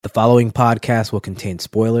The following podcast will contain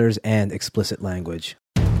spoilers and explicit language.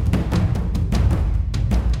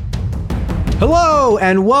 Hello,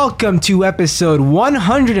 and welcome to episode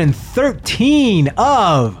 113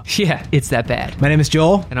 of... Yeah, it's that bad. My name is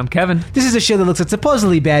Joel. And I'm Kevin. This is a show that looks at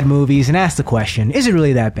supposedly bad movies and asks the question, is it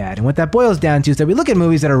really that bad? And what that boils down to is that we look at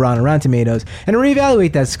movies that are on Rotten Tomatoes and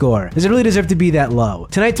reevaluate that score. Does it really deserve to be that low?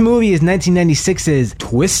 Tonight's movie is 1996's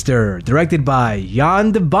Twister, directed by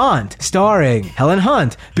Jan de Bont, starring Helen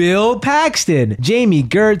Hunt, Bill Paxton, Jamie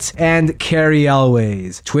Gertz, and Cary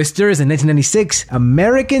Elwes. Twister is a 1996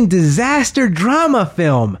 American disaster drama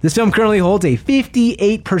film. This film currently holds a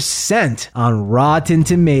 58% on Rotten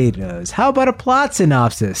Tomatoes. How about a plot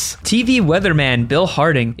synopsis? TV weatherman Bill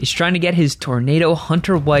Harding is trying to get his tornado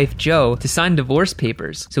hunter wife Jo to sign divorce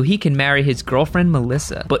papers so he can marry his girlfriend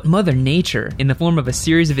Melissa. But Mother Nature, in the form of a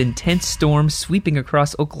series of intense storms sweeping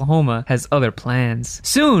across Oklahoma, has other plans.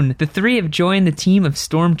 Soon, the three have joined the team of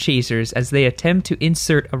storm chasers as they attempt to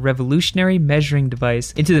insert a revolutionary measuring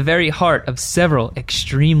device into the very heart of several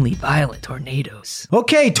extremely violent tornadoes.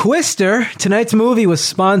 Okay, Twister. Tonight's movie was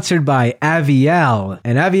sponsored by Aviel.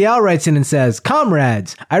 And Aviel writes in and says,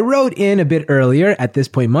 Comrades, I wrote in a bit earlier, at this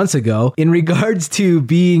point months ago, in regards to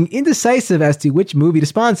being indecisive as to which movie to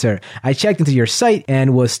sponsor. I checked into your site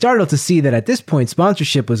and was startled to see that at this point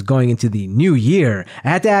sponsorship was going into the new year. I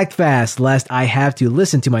had to act fast lest I have to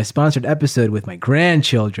listen to my sponsored episode with my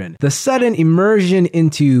grandchildren. The sudden immersion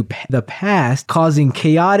into the past causing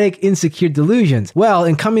chaotic, insecure delusions. Well,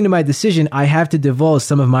 in coming to my decision, I have to divulge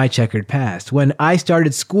some of my checkered past. When I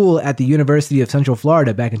started school at the University of Central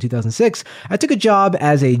Florida back in 2006, I took a job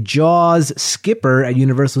as a Jaws skipper at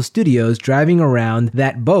Universal Studios, driving around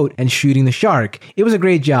that boat and shooting the shark. It was a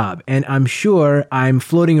great job, and I'm sure I'm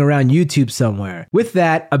floating around YouTube somewhere. With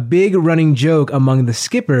that, a big running joke among the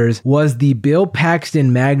skippers was the Bill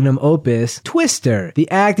Paxton magnum opus, Twister. The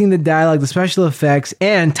acting, the dialogue, the special effects,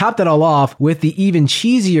 and top that all off with the even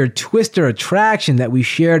cheesier Twister attraction that we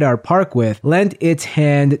shared our park with, lent its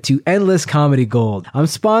hand to endless comedy gold. I'm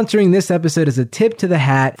sponsoring this episode as a tip to the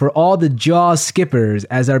hat for all the Jaws skippers,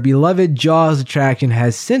 as our beloved Jaws attraction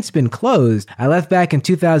has since been closed. I left back in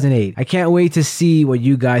 2008. I can't wait to see what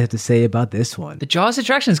you guys have to say about this one. The Jaws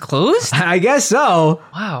attraction's closed? I guess so.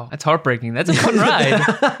 Wow, that's heartbreaking. That's a fun ride.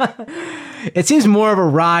 It seems more of a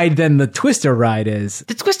ride than the Twister ride is.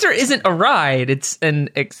 The Twister isn't a ride, it's an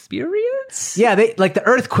experience? Yeah, they like the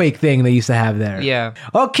earthquake thing they used to have there. Yeah.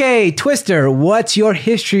 Okay, Twister, what's your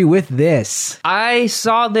history with this? I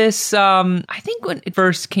saw this, I think when it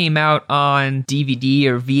first came out on DVD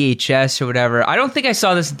or VHS or whatever. I don't think I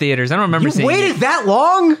saw this in theaters. I don't remember seeing it. You waited that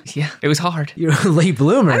long? Yeah, it was hard. You're a late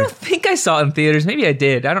bloomer. I don't think I saw it in theaters. Maybe I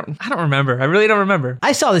did. I don't remember. I really don't remember.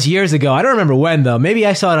 I saw this years ago. I don't remember when, though. Maybe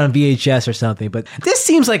I saw it on VHS or something, but this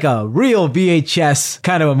seems like a real VHS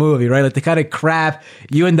kind of a movie, right? Like the kind of crap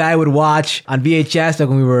you and I would watch on VHS like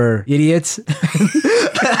when we were idiots.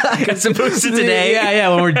 As opposed to today.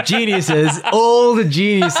 Yeah, when we're geniuses. Old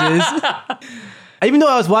geniuses. Even though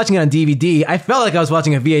I was watching it on DVD, I felt like I was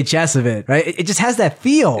watching a VHS of it, right? It just has that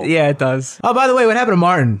feel. Yeah, it does. Oh, by the way, what happened to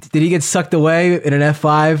Martin? Did he get sucked away in an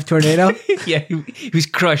F5 tornado? Yeah, he was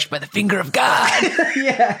crushed by the finger of God.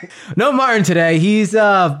 Yeah. No Martin today. He's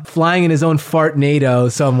flying in his own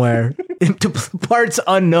fartnado somewhere into parts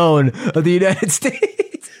unknown of the United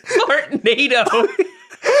States. Fartnado.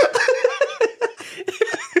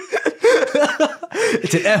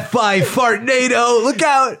 It's an F5 fartnado. Look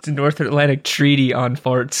out. It's a North Atlantic treaty on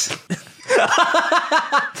farts.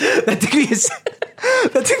 That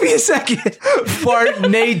took me a second.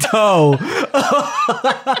 Fartnado.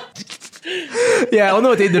 Yeah, I don't know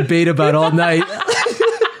what they debate about all night.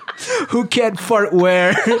 Who can't fart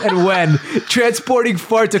where and when? Transporting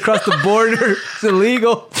farts across the border is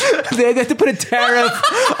illegal. They have to put a tariff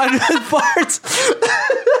on farts.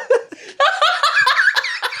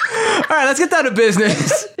 All right, let's get down to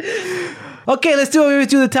business. Okay, let's do what we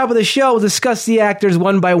do at the top of the show. We'll discuss the actors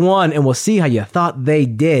one by one, and we'll see how you thought they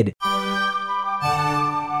did.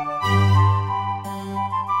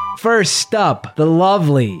 First up, the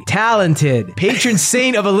lovely, talented, patron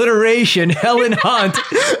saint of alliteration, Helen Hunt.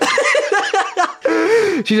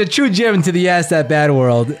 She's a true gem to the Ass That Bad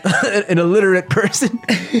world. An illiterate person.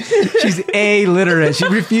 She's illiterate. She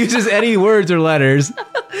refuses any words or letters.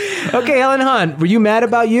 Okay, Helen Hunt, were you mad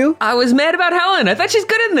about You? I was mad about Helen. I thought she's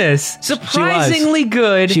good in this. Surprisingly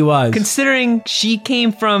good. She was. Considering she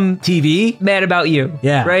came from TV? Mad About You.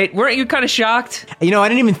 Yeah. Right? Weren't you kind of shocked? You know, I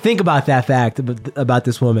didn't even think about that fact about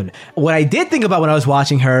this woman. What I did think about when I was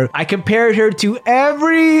watching her, I compared her to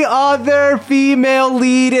every other female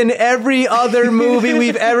lead in every other movie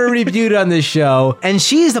we've ever reviewed on this show, and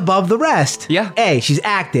she's above the rest. Yeah. A, she's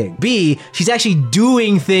acting. B, she's actually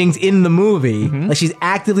doing things in the movie. Like she's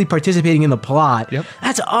actively participating in the plot. Yep.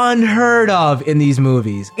 That's unheard of in these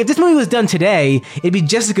movies. If this movie was done today, it'd be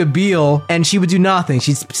Jessica Biel, and she would do nothing.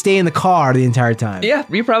 She'd stay in the car the entire time. Yeah,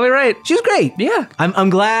 you're probably right. She was great. Yeah. I'm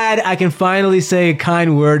glad I can finally say a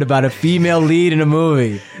kind word about a female lead in a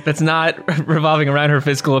movie. That's not revolving around her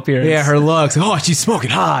physical appearance. Yeah, her looks. Oh, she's smoking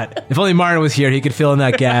hot. If only Martin was here, he could fill in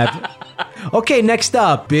that gap. Okay, next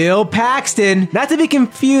up, Bill Paxton. Not to be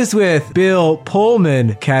confused with Bill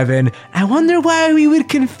Pullman, Kevin. I wonder why we would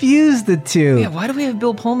confuse the two. Yeah, why do we have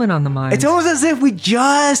Bill Pullman on the mind? It's almost as if we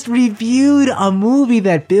just reviewed a movie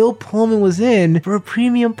that Bill Pullman was in for a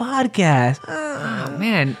premium podcast. Oh,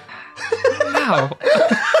 man. Wow.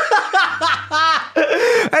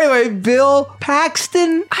 Anyway, Bill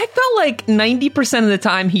Paxton. I felt like 90% of the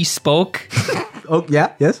time he spoke, Oh,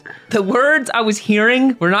 yeah, yes. the words I was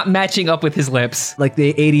hearing were not matching up with his lips. Like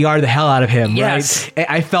they ADR the hell out of him, Yes. right?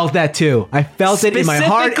 I felt that too. I felt it in my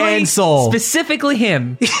heart and soul. Specifically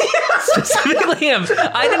him. Specifically him.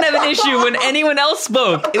 I didn't have an issue when anyone else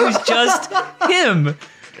spoke. It was just him.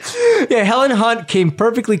 Yeah, Helen Hunt came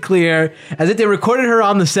perfectly clear, as if they recorded her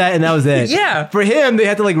on the set and that was it. Yeah. For him, they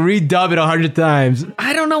had to like redub it 100 times.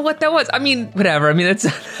 I don't know what that was. I mean, whatever. I mean, that's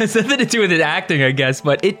nothing to do with his acting, I guess,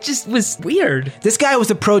 but it just was weird. This guy was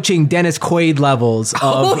approaching Dennis Quaid levels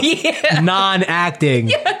of yeah. non-acting.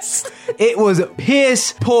 Yes. It was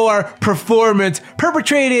piss poor performance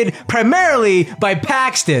perpetrated primarily by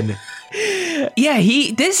Paxton. Yeah,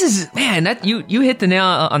 this is, man, that you hit the nail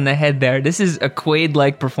on the head there. This is a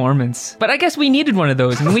Quaid-like performance. But I guess we needed one of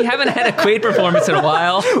those. I mean, we haven't had a Quaid performance in a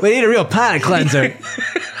while. We need a real palate cleanser.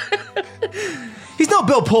 He's no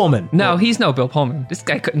Bill Pullman. No, he's no Bill Pullman. This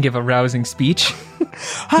guy couldn't give a rousing speech.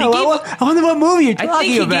 I wonder what movie you're talking about. I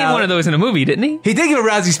think he gave one of those in a movie, didn't he? He did give a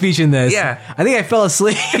rousing speech in this. Yeah. I think I fell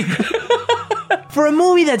asleep. For a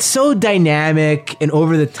movie that's so dynamic and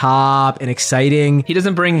over the top and exciting, He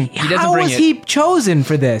doesn't bring how was it. he chosen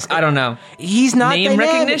for this? I don't know. He's not Name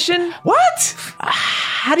dynamic. recognition? What?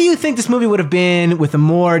 How do you think this movie would have been with a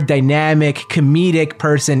more dynamic, comedic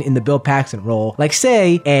person in the Bill Paxton role? Like,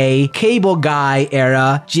 say, a Cable Guy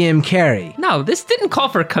era Jim Carrey. No, this didn't call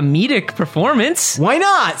for comedic performance. Why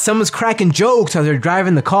not? Someone's cracking jokes as they're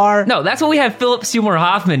driving the car. No, that's what we have Philip Seymour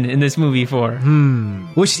Hoffman in this movie for.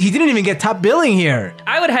 Which he didn't even get top billing here.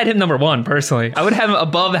 I would have had him number one, personally. I would have him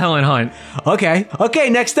above Helen Hunt. Okay,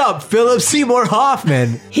 next up, Philip Seymour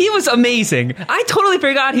Hoffman. He was amazing. I totally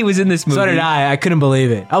forgot he was in this movie. So did I. I couldn't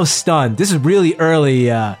believe it. I was stunned. This is really early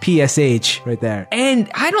PSH right there. And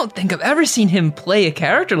I don't think I've ever seen him play a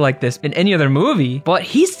character like this in any other movie, but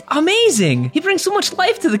he's amazing. He brings so much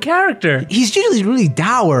life to the character. He's usually really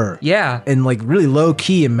dour. Yeah. And like really low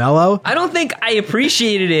key and mellow. I don't think I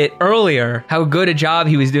appreciated it earlier, how good a job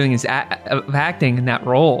he was doing of acting in that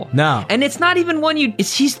role. No. And it's not even one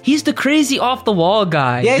he's the crazy off the wall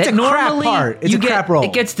guy. Yeah, it's that a crap normally part. It's a crap role.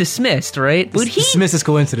 It gets dismissed, right? But Dismiss this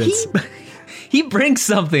coincidence. he brings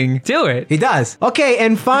something to it. He does. Okay,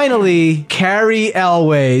 and finally, Cary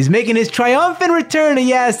Elwes making his triumphant return to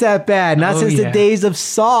Yes, That Bad. Not since the days of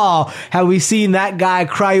Saw have we seen that guy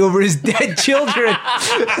cry over his dead children.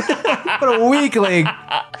 What a weakling.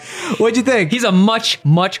 What'd you think? He's a much,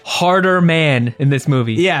 much harder man in this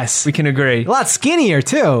movie. Yes. We can agree. A lot skinnier,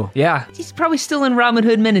 too. Yeah. He's probably still in Robin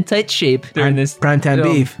Hood Men in Tights shape during this. Primetime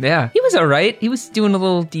film. beef. Yeah. He was all right. He was doing a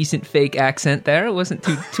little decent fake accent there. It wasn't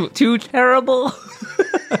too terrible.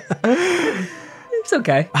 It's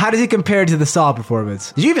okay. How does he compare to the Saw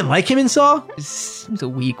performance? Did you even like him in Saw? He's a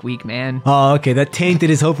weak man. Oh, okay. That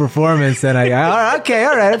tainted his whole performance. Then all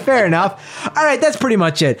right, fair enough. All right, that's pretty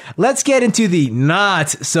much it. Let's get into the not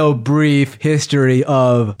so brief history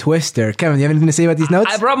of Twister. Kevin, do you have anything to say about these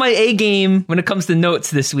notes? I brought my A game when it comes to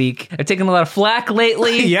notes this week. I've taken a lot of flack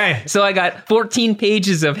lately. Yeah. So I got 14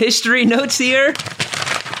 pages of history notes here.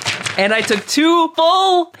 And I took 2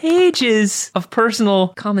 full pages of personal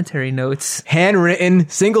commentary notes. Handwritten,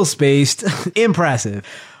 single-spaced, impressive.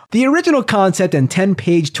 The original concept and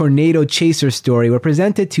 10-page tornado chaser story were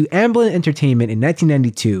presented to Amblin Entertainment in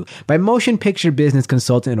 1992 by motion picture business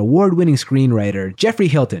consultant and award-winning screenwriter Jeffrey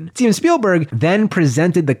Hilton. Steven Spielberg then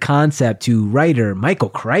presented the concept to writer Michael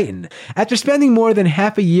Crichton. After spending more than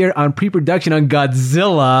half a year on pre-production on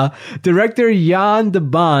Godzilla, director Jan de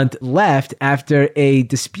Bont left after a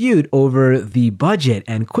dispute over the budget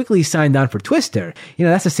and quickly signed on for Twister. You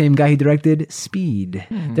know, that's the same guy who directed Speed.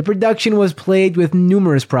 The production was plagued with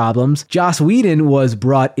numerous problems. Joss Whedon was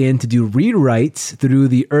brought in to do rewrites through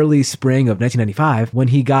the early spring of 1995. When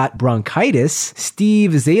he got bronchitis, Steve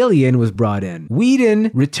Zalian was brought in. Whedon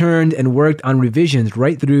returned and worked on revisions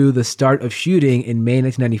right through the start of shooting in May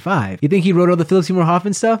 1995. You think he wrote all the Philip Seymour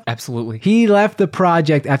Hoffman stuff? Absolutely. He left the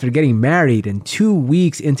project after getting married, and 2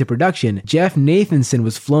 weeks into production, Jeff Nathanson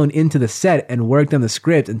was flown into the set and worked on the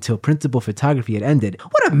script until principal photography had ended.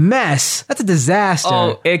 What a mess! That's a disaster.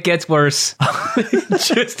 Oh, it gets worse.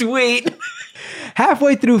 Just wait.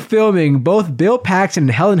 Halfway through filming, both Bill Paxton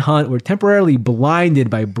and Helen Hunt were temporarily blinded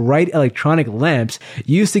by bright electronic lamps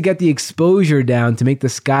used to get the exposure down to make the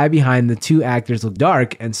sky behind the two actors look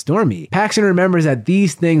dark and stormy. Paxton remembers that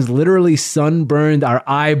these things literally sunburned our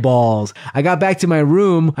eyeballs. I got back to my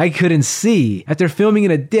room, I couldn't see. After filming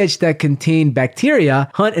in a ditch that contained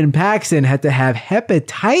bacteria, Hunt and Paxton had to have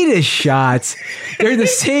hepatitis shots. During the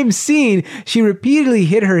same scene, she repeatedly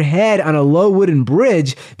hit her head on a low wooden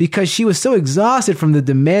bridge because she was so exhausted from the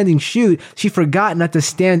demanding shoot, she forgot not to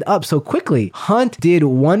stand up so quickly. Hunt did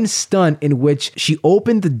one stunt in which she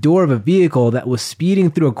opened the door of a vehicle that was speeding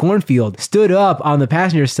through a cornfield, stood up on the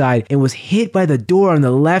passenger side, and was hit by the door on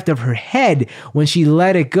the left of her head when she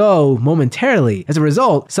let it go momentarily. As a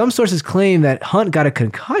result, some sources claim that Hunt got a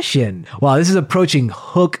concussion. Wow, this is approaching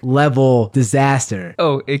Hook-level disaster.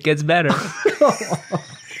 Oh, it gets better.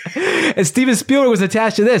 And Steven Spielberg was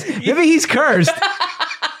attached to this. Maybe he's cursed.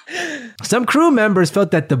 Some crew members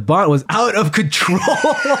felt that the Bont was out of control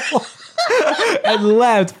and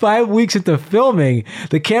left 5 weeks into filming.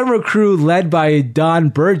 The camera crew, led by Don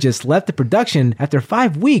Burgess, left the production after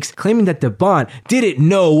 5 weeks, claiming that de Bont didn't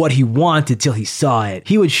know what he wanted till he saw it.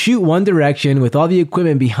 He would shoot one direction with all the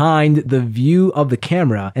equipment behind the view of the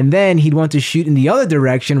camera, and then he'd want to shoot in the other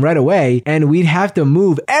direction right away, and we'd have to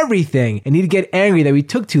move everything, and he'd get angry that we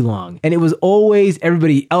took too long. And it was always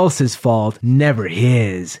everybody else's fault, never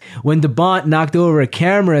his. When de Bont knocked over a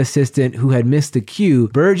camera assistant who had missed the cue,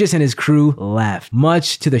 Burgess and his crew left,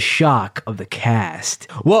 much to the shock of the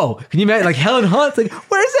cast. Whoa, can you imagine, like Helen Hunt's like,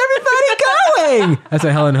 where's everybody going? That's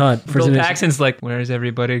what Helen Hunt. Bill Paxton's like, where's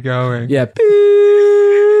everybody going? Yeah.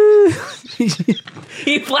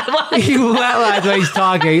 He flatlines. He flatlines while he's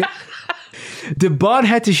talking. De Bont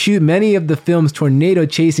had to shoot many of the film's tornado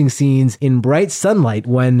chasing scenes in bright sunlight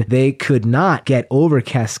when they could not get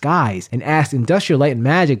overcast skies, and asked Industrial Light and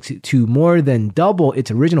Magic to more than double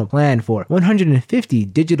its original plan for 150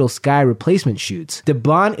 digital sky replacement shoots. De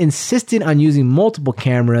Bont insisted on using multiple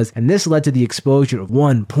cameras, and this led to the exposure of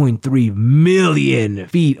 1.3 million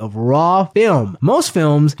feet of raw film. Most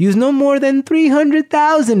films use no more than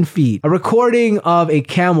 300,000 feet. A recording of a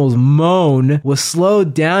camel's moan was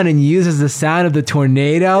slowed down and used as the sound of the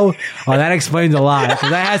tornado. Oh, that explains a lot,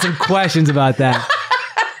 because I had some questions about that.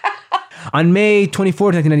 On May 24,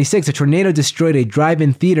 1996, a tornado destroyed a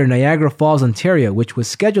drive-in theater in Niagara Falls, Ontario, which was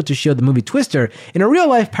scheduled to show the movie Twister in a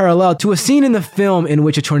real-life parallel to a scene in the film in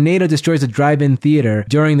which a tornado destroys a drive-in theater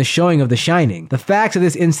during the showing of The Shining. The facts of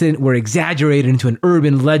this incident were exaggerated into an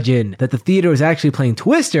urban legend that the theater was actually playing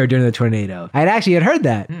Twister during the tornado. I had heard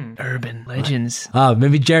that. Urban legends. Oh,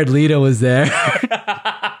 maybe Jared Leto was there.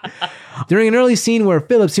 During an early scene where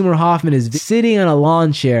Philip Seymour Hoffman is sitting on a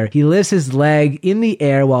lawn chair, he lifts his leg in the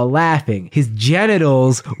air while laughing. His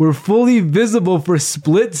genitals were fully visible for a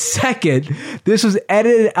split second. This was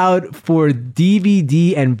edited out for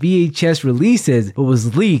DVD and VHS releases, but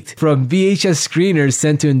was leaked from VHS screeners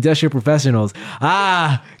sent to industrial professionals.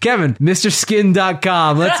 Ah, Kevin,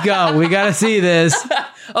 MrSkin.com. Let's go. We gotta see this.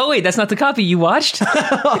 Oh, wait, that's not the copy you watched?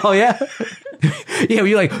 Oh, yeah? Yeah,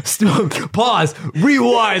 you're like, pause,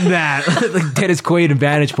 rewind that. Like Dennis Quaid and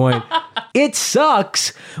Vantage Point. It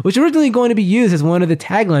sucks was originally going to be used as one of the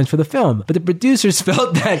taglines for the film, but the producers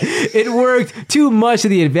felt that it worked too much to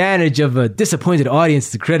the advantage of a disappointed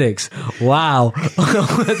audience to critics. Wow.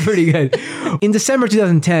 That's pretty good. In December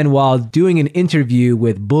 2010, while doing an interview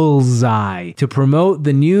with Bullseye to promote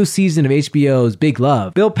the new season of HBO's Big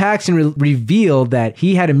Love, Bill Paxton revealed that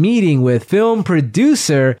he had a meeting with film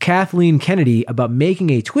producer Kathleen Kennedy about making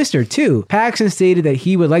a Twister 2. Paxton stated that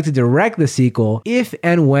he would like to direct the sequel if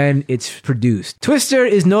and when it's produced. Twister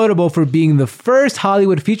is notable for being the first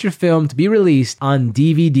Hollywood feature film to be released on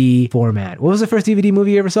DVD format. What was the first DVD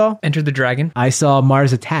movie you ever saw? Enter the Dragon. I saw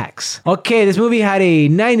Mars Attacks. Okay, this movie had a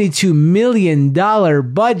 $92 million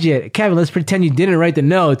budget. Kevin, let's pretend you didn't write the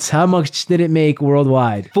notes. How much did it make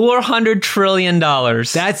worldwide? $400 trillion.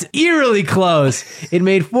 That's eerily close. It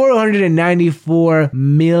made $494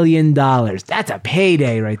 million. That's a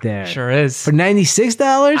payday right there. Sure is. For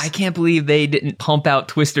 $96? I can't believe they didn't pump out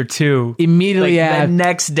Twister 2 Immediately the after.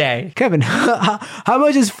 next day. Kevin, how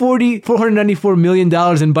much is $494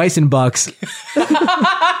 million in bison bucks?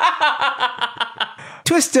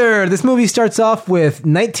 Twister. This movie starts off with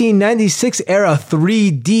 1996 era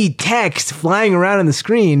 3D text flying around on the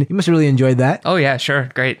screen. You must have really enjoyed that. Oh yeah, sure.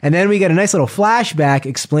 Great. And then we get a nice little flashback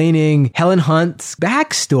explaining Helen Hunt's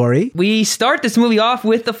backstory. We start this movie off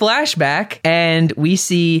with the flashback, and we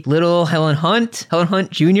see little Helen Hunt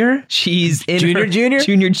Jr. She's in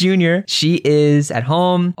Junior. She is at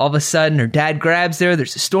home. All of a sudden, her dad grabs her.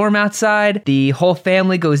 There's a storm outside. The whole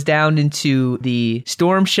family goes down into the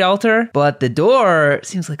storm shelter, but the door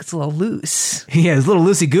seems like it's a little loose. Yeah, it's a little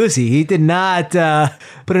loosey-goosey. He did not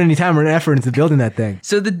put any time or effort into building that thing.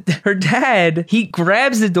 So her dad, he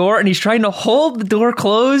grabs the door and he's trying to hold the door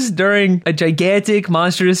closed during a gigantic,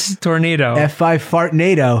 monstrous tornado. F5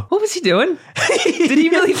 fartnado. What was he doing? Did he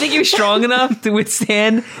really think he was strong enough to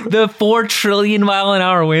withstand the 4 trillion mile an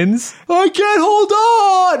hour winds? I can't hold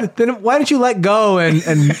on! Then why don't you let go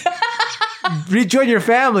and rejoin your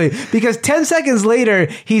family? Because 10 seconds later,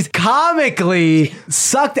 he's comically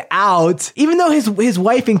sucked out. Even though his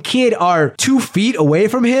wife and kid are 2 feet away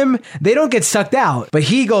from him, they don't get sucked out. But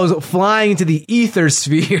he goes flying into the ether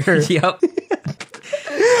sphere. Yep.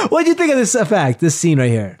 What do you think of this scene right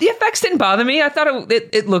here? The effects didn't bother me. I thought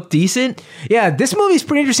it looked decent. Yeah, this movie is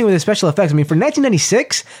pretty interesting with the special effects. I mean, for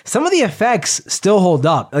 1996, some of the effects still hold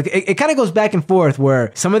up. Like it kind of goes back and forth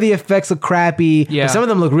where some of the effects look crappy, yeah, but some of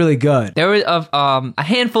them look really good. There was a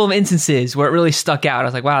handful of instances where it really stuck out. I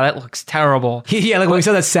was like, wow, that looks terrible. Yeah, like when we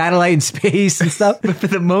saw that satellite in space and stuff. But for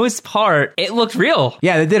the most part, it looked real.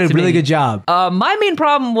 Yeah, they did a really good job. My main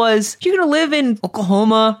problem was, you're going to live in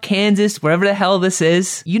Oklahoma, Kansas, wherever the hell this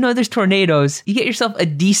is. You know there's tornadoes. You get yourself a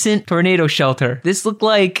decent tornado shelter. This looked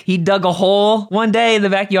like he dug a hole one day in the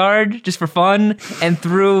backyard just for fun and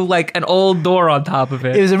threw like an old door on top of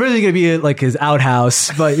it. It was originally going to be like his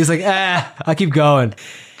outhouse, but he's like, I'll keep going.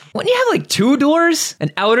 When you have like 2 doors,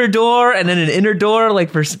 an outer door and then an inner door, like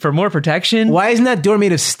for more protection. Why isn't that door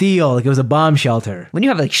made of steel? Like it was a bomb shelter. When you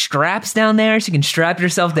have like straps down there so you can strap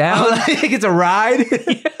yourself down. Oh, like it's a ride?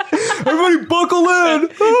 Everybody buckle in.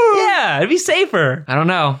 Yeah, it'd be safer. I don't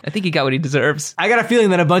know. I think he got what he deserves. I got a feeling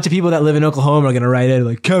that a bunch of people that live in Oklahoma are going to write in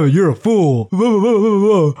like, Kevin, you're a fool.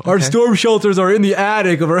 Our storm shelters are in the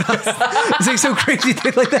attic of our house. It's like some crazy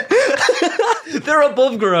thing like that. They're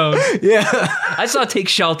above ground. Yeah. I saw Take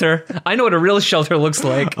Shelter. I know what a real shelter looks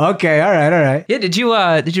like. Okay, all right. Yeah, did you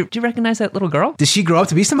recognize that little girl? Did she grow up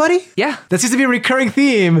to be somebody? Yeah. That seems to be a recurring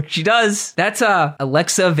theme. She does. That's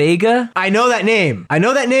Alexa Vega. I know that name,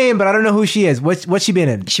 but I don't know who she is. What's she been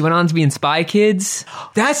in? She went on to be in Spy Kids.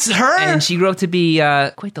 That's her? And she grew up to be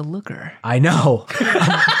quite the looker. I know.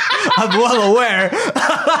 I'm well aware.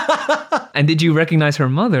 And did you recognize her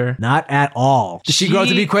mother? Not at all. Did she grow up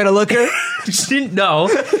to be quite a looker? She didn't know.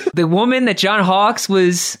 The woman that John Hawkes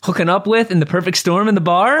was hooking up with in The Perfect Storm in the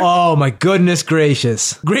bar? Oh my goodness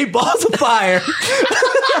gracious. Great balls of fire.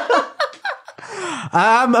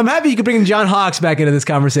 I'm happy you could bring John Hawkes back into this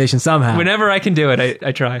conversation somehow. Whenever I can do it,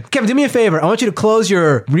 I try. Kevin, do me a favor. I want you to close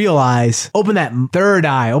your real eyes. Open that third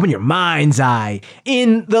eye. Open your mind's eye.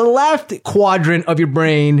 In the left quadrant of your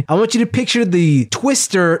brain, I want you to picture the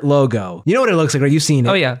Twister logo. You know what it looks like, right? You've seen it.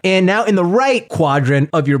 Oh, yeah. And now in the right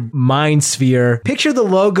quadrant of your mind sphere, picture the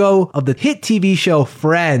logo of the hit TV show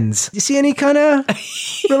Friends. You see any kind of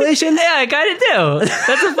relation? Yeah, I kind of do.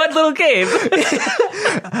 That's a fun little game.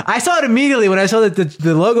 I saw it immediately when I saw that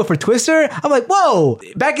the logo for Twister. I'm like, whoa!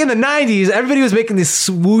 Back in the 90s, everybody was making this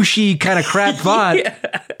swooshy kind of crap font. Yeah,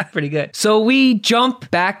 pretty good. So we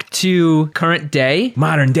jump back to current day.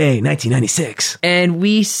 Modern day, 1996. And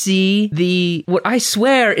we see what I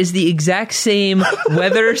swear is the exact same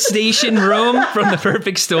weather station room from The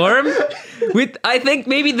Perfect Storm. With, I think,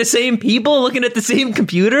 maybe the same people looking at the same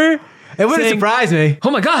computer. It wouldn't surprise me.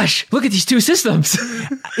 Oh my gosh, look at these 2 systems.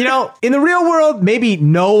 You know, in the real world, maybe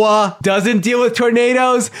NOAA doesn't deal with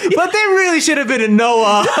tornadoes, but they really should have been a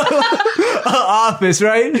NOAA office,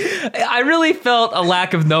 right? I really felt a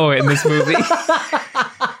lack of NOAA in this movie.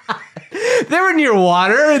 They were near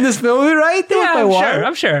water in this movie, right? They went by water.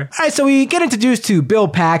 I'm sure. All right, so we get introduced to Bill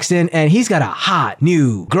Paxton, and he's got a hot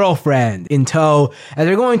new girlfriend in tow as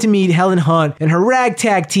they're going to meet Helen Hunt and her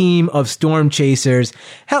ragtag team of storm chasers.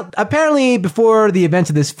 Apparently, before the events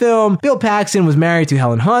of this film, Bill Paxton was married to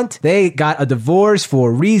Helen Hunt. They got a divorce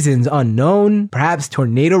for reasons unknown, perhaps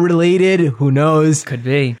tornado-related, who knows? Could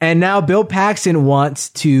be. And now Bill Paxton wants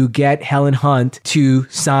to get Helen Hunt to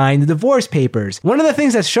sign the divorce papers. One of the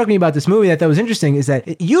things that struck me about this movie that I thought was interesting is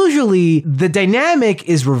that usually the dynamic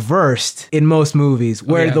is reversed in most movies,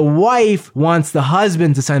 where the wife wants the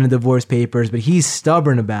husband to sign the divorce papers, but he's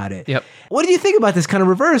stubborn about it. Yep. What do you think about this kind of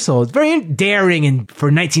reversal? It's very daring for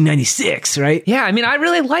 1996, right? Yeah, I mean, I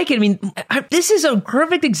really like it. I mean, this is a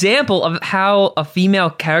perfect example of how a female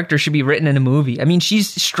character should be written in a movie. I mean, she's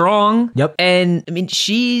strong. Yep. And I mean,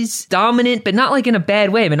 she's dominant, but not like in a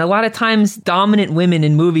bad way. I mean, a lot of times dominant women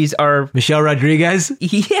in movies are Michelle Rodriguez?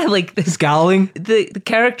 Yeah, like Scowling? The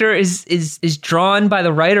character is drawn by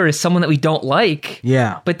the writer as someone that we don't like.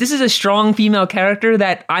 Yeah. But this is a strong female character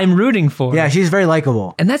that I'm rooting for. Yeah, she's very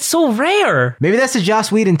likable. And that's so rare. Maybe that's the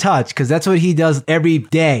Joss Whedon touch, because that's what he does every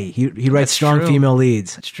day. He writes That's strong true. female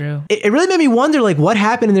leads. That's true. It really made me wonder, like, what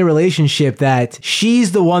happened in their relationship that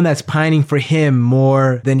she's the one that's pining for him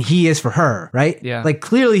more than he is for her, right? Yeah. Like,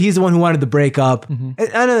 clearly he's the one who wanted to break up. I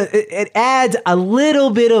don't know, it adds a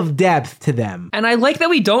little bit of depth to them. And I like that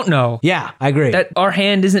we don't know. Yeah, I agree. That our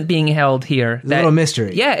hand isn't being held here. a little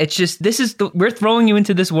mystery. Yeah, it's just, we're throwing you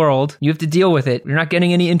into this world. You have to deal with it. You're not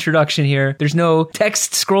getting any introduction here. There's no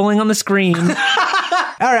text scrolling on the screen.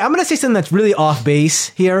 All right, I'm going to say something that's really off base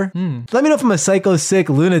here. Let me know if I'm a psycho sick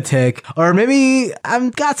lunatic, or maybe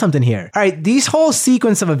I've got something here. All right, these whole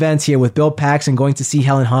sequence of events here with Bill Paxton going to see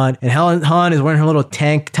Helen Hunt, and Helen Hunt is wearing her little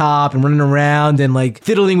tank top and running around and like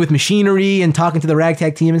fiddling with machinery and talking to the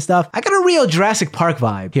ragtag team and stuff. I got a real Jurassic Park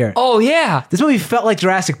vibe here. Oh, yeah. This movie felt like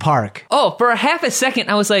Jurassic Park. Oh, for a half a second,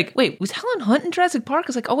 I was like, wait, was Helen Hunt in Jurassic Park? I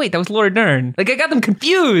was like, oh, wait, that was Laura Dern. Like, I got them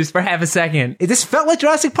confused for half a second. It just felt like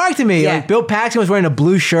Jurassic Park to me. Yeah. Like Bill Paxton was wearing a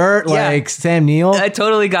blue shirt, like Sam Neill. I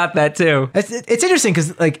totally got that, too. It's interesting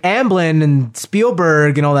because like Amblin and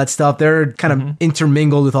Spielberg and all that stuff, they're kind of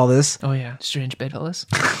intermingled with all this. Oh, yeah. Strange Bedfellows.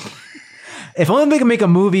 If only they could make a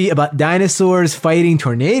movie about dinosaurs fighting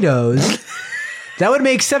tornadoes, that would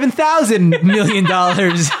make $7,000 million.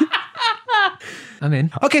 I'm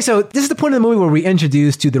in. Okay, so this is the point of the movie where we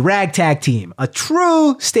introduce to the ragtag team, a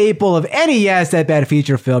true staple of any Yes That Bad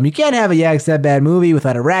feature film. You can't have a Yes That Bad movie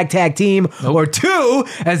without a ragtag team, or two,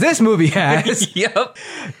 as this movie has. Yep.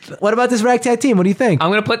 What about this ragtag team? What do you think?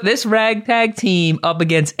 I'm going to put this ragtag team up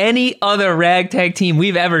against any other ragtag team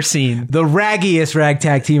we've ever seen. The raggiest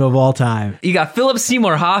ragtag team of all time. You got Philip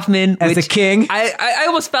Seymour Hoffman. As the king. I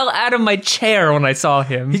almost fell out of my chair when I saw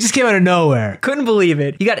him. He just came out of nowhere. Couldn't believe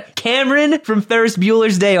it. You got Cameron from Ferris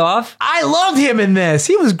Bueller's Day Off. I loved him in this.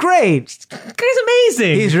 He was great. Guy's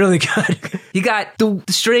amazing. He's really good. You got the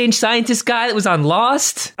strange scientist guy that was on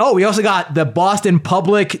Lost. Oh, we also got the Boston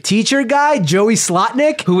Public teacher guy, Joey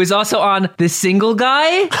Slotnick. Who was also on The Single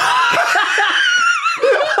Guy.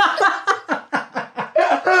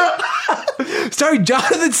 Starring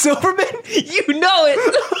Jonathan Silverman. You know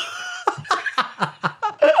it.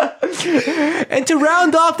 And to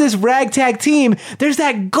round off this ragtag team, there's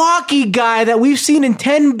that gawky guy that we've seen in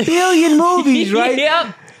 10 billion movies, right?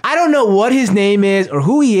 Yep. I don't know what his name is or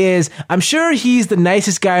who he is. I'm sure he's the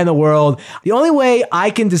nicest guy in the world. The only way I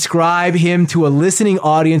can describe him to a listening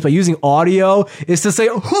audience by using audio is to say,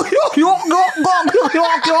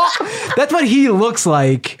 that's what he looks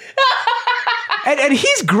like. And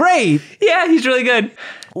he's great. Yeah, he's really good.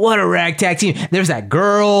 What a ragtag team. There's that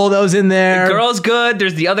girl that was in there. The girl's good.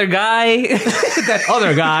 There's the other guy. That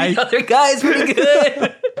other guy. The other guy's pretty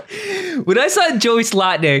good. When I saw Joey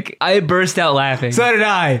Slotnick, I burst out laughing. So did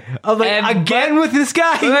I. I was like, And again with this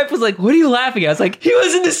guy? My wife was like, what are you laughing at? I was like, he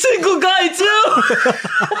was in The Single Guy too.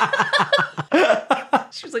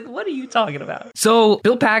 She was like, what are you talking about? So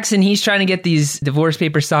Bill Paxton, he's trying to get these divorce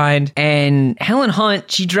papers signed, and Helen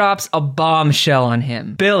Hunt, she drops a bombshell on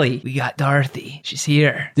him. Billy, we got Dorothy. She's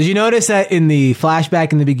here. Did you notice that in the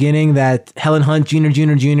flashback in the beginning that Helen Hunt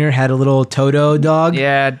Jr. had a little Toto dog?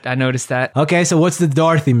 Yeah, I noticed that. Okay, so what's the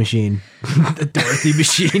Dorothy machine? The Dorothy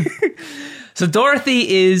machine. So Dorothy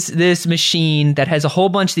is this machine that has a whole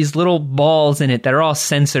bunch of these little balls in it that are all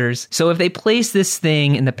sensors. So if they place this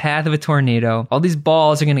thing in the path of a tornado, all these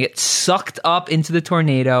balls are going to get sucked up into the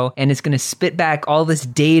tornado, and it's going to spit back all this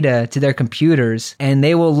data to their computers, and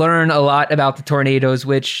they will learn a lot about the tornadoes,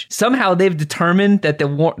 which somehow they've determined that they're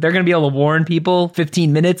going to be able to warn people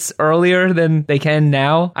 15 minutes earlier than they can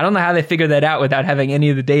now. I don't know how they figured that out without having any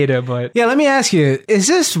of the data, but... Yeah, let me ask you, is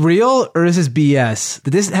this real or is this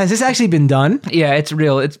BS? Has this actually been done? Yeah, it's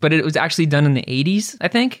real. But it was actually done in the 80s, I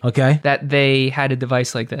think. Okay. That they had a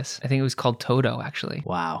device like this. I think it was called Toto, actually.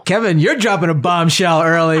 Wow. Kevin, you're dropping a bombshell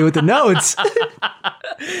early with the notes.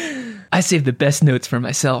 I saved the best notes for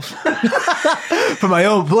myself. For my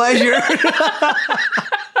own pleasure.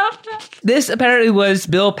 This apparently was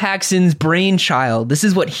Bill Paxton's brainchild. This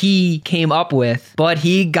is what he came up with, but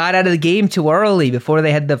he got out of the game too early before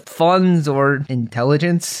they had the funds or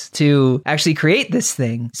intelligence to actually create this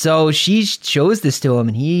thing. So she shows this to him,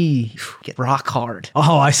 and he get rock hard.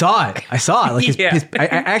 Oh, I saw it. Like I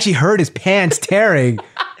actually heard his pants tearing.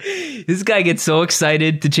 This guy gets so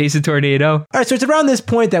excited to chase a tornado. All right, so it's around this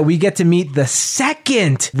point that we get to meet the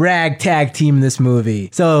second ragtag team in this movie.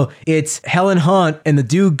 So it's Helen Hunt and the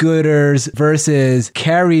do-gooders versus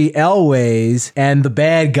Carrie Elways and the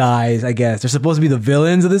bad guys, I guess. They're supposed to be the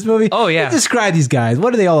villains of this movie. Oh, yeah. Describe these guys.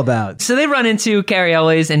 What are they all about? So they run into Carrie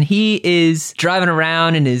Elways, and he is driving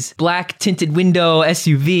around in his black tinted window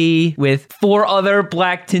SUV with 4 other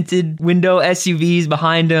black tinted window SUVs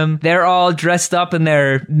behind him. They're all dressed up in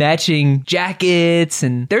their matching jackets,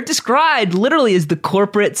 and they're described literally as the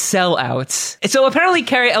corporate sellouts. And so apparently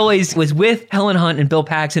Carrie Elways was with Helen Hunt and Bill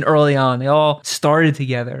Paxton early on. They all started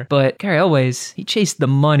together. But Carrie Elways, he chased the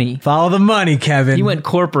money. Follow the money, Kevin. He went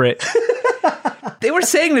corporate. They were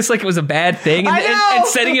saying this like it was a bad thing and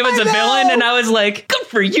setting him as a villain, and I was like, good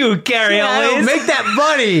for you, Carrie Elways. Make that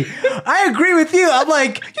money. I agree with you. I'm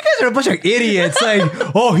like, you guys are a bunch of idiots. Like,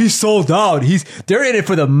 oh, he's sold out. They're in it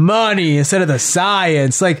for the money instead of the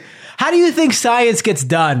science. Like, how do you think science gets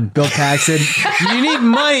done, Bill Paxton? You need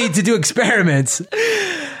money to do experiments.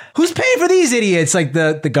 Who's paying for these idiots? Like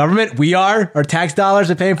the government? We are? Our tax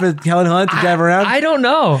dollars are paying for Helen Hunt to drive around? I don't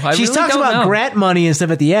know. She talks about grant money and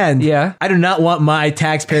stuff at the end. Yeah. I do not want my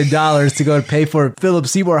taxpayer dollars to go to pay for Philip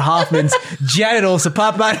Seymour Hoffman's genitals to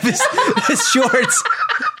pop out of his shorts.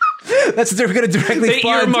 That's what they're going to directly they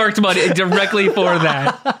fund. Earmarked money directly for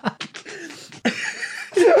that.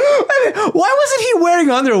 Why wasn't he wearing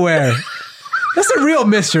underwear? That's a real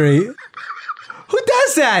mystery. Who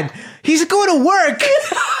does that? He's going to work,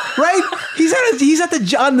 right? He's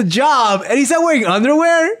on the job, and he's not wearing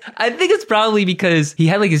underwear. I think it's probably because he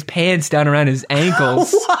had like his pants down around his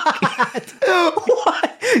ankles. What?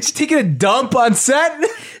 He's taking a dump on set?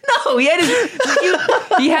 No, he had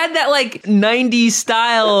that like 90s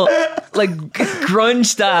style, like grunge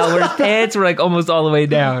style, where his pants were like almost all the way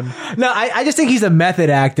down. No, I just think he's a method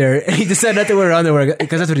actor. He decided not to wear underwear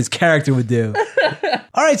because that's what his character would do.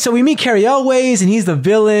 All right, so we meet Carrie Elways, and he's the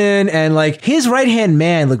villain, and like his right-hand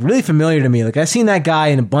man looked really familiar to me. Like I've seen that guy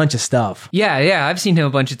in a bunch of stuff. Yeah, I've seen him a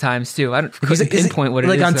bunch of times too. I couldn't pinpoint what it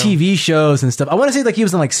is. Like on TV shows and stuff. I want to say like he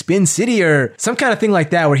was on like Spin City or some kind of thing like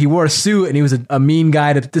that, where he wore a suit and he was a mean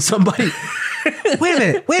guy to somebody.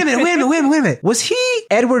 Wait a minute. Was he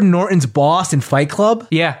Edward Norton's boss in Fight Club?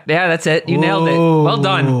 Yeah, that's it. You nailed it. Well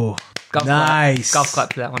done. Nice. Golf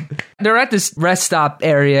clap to that one. They're at this rest stop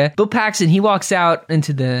area. Bill Paxton, he walks out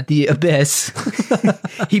into the abyss.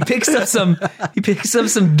 He picks up some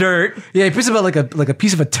dirt. Yeah, he picks up like a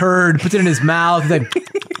piece of a turd, puts it in his mouth, then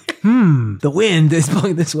the wind is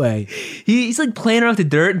blowing this way. He's like playing around with the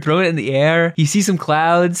dirt and throwing it in the air. He sees some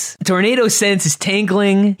clouds. Tornado sense is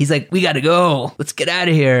tangling. He's like, we gotta go. Let's get out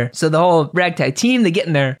of here. So the whole ragtag team, they get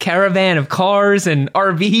in their caravan of cars and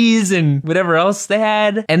RVs and whatever else they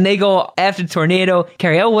had, and they go after the tornado.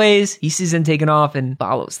 Carrie Elways, he sees them taking off and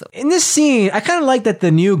follows them. In this scene, I kind of like that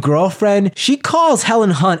the new girlfriend, she calls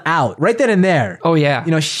Helen Hunt out right then and there. Oh, yeah.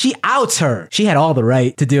 You know, she outs her. She had all the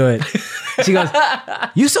right to do it. She goes,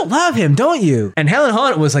 you still love him, don't you? And Helen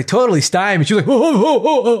Hunt was like totally stymied. She was like,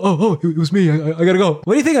 oh, it was me. I gotta go.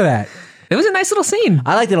 What do you think of that? It was a nice little scene.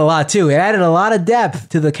 I liked it a lot, too. It added a lot of depth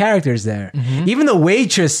to the characters there. Mm-hmm. Even the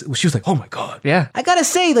waitress, she was like, oh, my God. Yeah. I gotta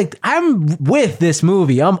say, like, I'm with this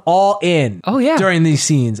movie. I'm all in. Oh, yeah. During these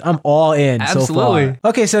scenes. I'm all in Absolutely. so far.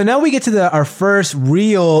 Okay, so now we get to our first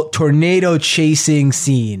real tornado chasing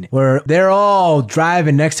scene, where they're all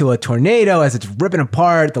driving next to a tornado as it's ripping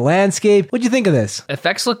apart the landscape. What'd you think of this?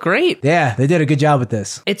 Effects look great. Yeah, they did a good job with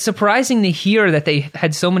this. It's surprising to hear that they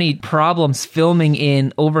had so many problems filming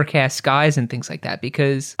in overcast skies CGIs and things like that,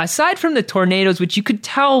 because aside from the tornadoes, which you could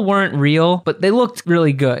tell weren't real, but they looked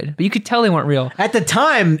really good, but you could tell they weren't real. At the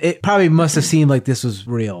time, it probably must have seemed like this was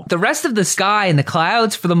real. The rest of the sky and the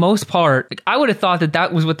clouds, for the most part, like, I would have thought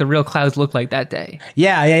that was what the real clouds looked like that day.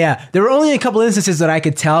 Yeah. There were only a couple instances that I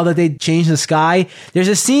could tell that they changed the sky. There's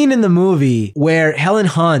a scene in the movie where Helen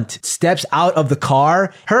Hunt steps out of the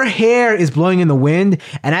car. Her hair is blowing in the wind,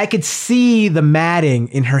 and I could see the matting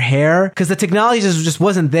in her hair because the technology just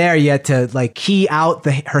wasn't there yet to like key out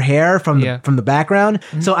her hair from the background.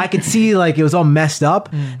 So I could see like it was all messed up.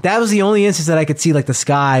 That was the only instance that I could see like the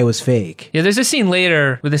sky was fake. Yeah, there's a scene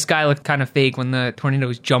later where the sky looked kind of fake when the tornado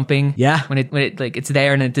was jumping. Yeah. When it like it's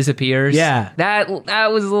there and it disappears. Yeah. That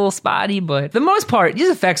was a little spotty, but for the most part, these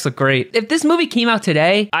effects look great. If this movie came out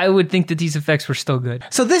today, I would think that these effects were still good.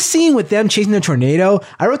 So this scene with them chasing the tornado,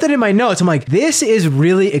 I wrote that in my notes. I'm like, this is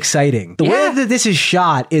really exciting. The way that this is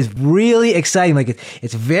shot is really exciting. Like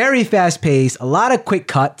it's very fast paced, a lot of quick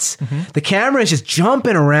cuts. The camera is just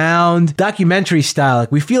jumping around, documentary style.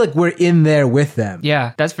 Like we feel like we're in there with them.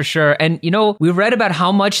 Yeah, that's for sure. And we read about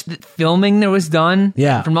how much filming there was done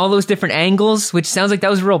from all those different angles, which sounds like that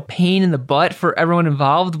was a real pain in the butt for everyone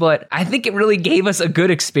involved, but I think it really gave us a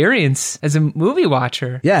good experience as a movie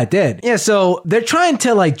watcher. Yeah, it did. Yeah, so they're trying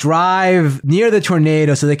to like drive near the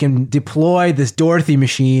tornado so they can deploy this Dorothy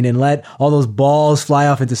machine and let all those balls fly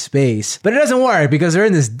off into space. But it doesn't work because they're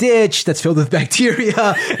in this ditch that's filled with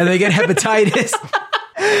bacteria and they get hepatitis.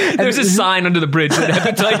 There's a sign under the bridge that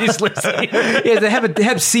hepatitis lives here. Yeah, the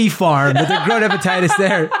Hep C farm, but they're growing hepatitis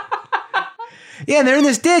there. Yeah, and they're in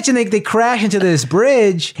this ditch and they crash into this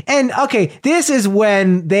bridge. And okay, this is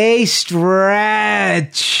when they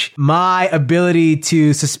stretch my ability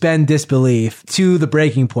to suspend disbelief to the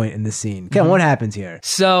breaking point in this scene. Okay, what happens here?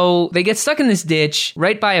 So they get stuck in this ditch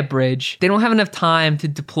right by a bridge. They don't have enough time to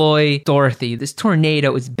deploy Dorothy. This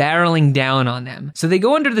tornado is barreling down on them. So they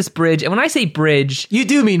go under this bridge. And when I say bridge, you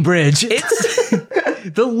do mean bridge. It's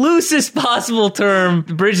the loosest possible term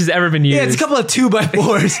the bridge has ever been used. Yeah, it's a couple of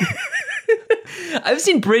 2x4s. I've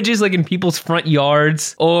seen bridges like in people's front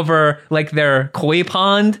yards over like their koi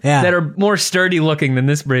pond that are more sturdy looking than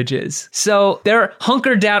this bridge is. So they're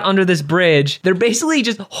hunkered down under this bridge. They're basically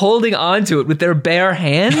just holding onto it with their bare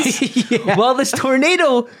hands while this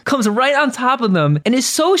tornado comes right on top of them and is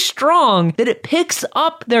so strong that it picks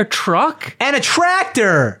up their truck and a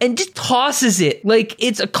tractor and just tosses it like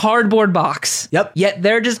it's a cardboard box. Yep. Yet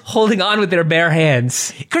they're just holding on with their bare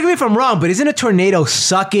hands. Correct me if I'm wrong, but isn't a tornado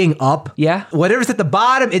sucking up? Yeah. Whatever's at the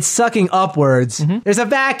bottom, it's sucking upwards. There's a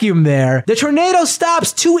vacuum there. The tornado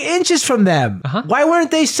stops 2 inches from them. Why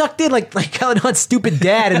weren't they sucked in like Helen Hunt's stupid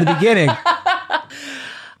dad in the beginning?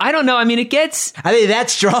 I don't know. I mean, Are they that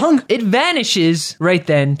strong? It vanishes right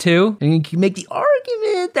then, too. And you can make the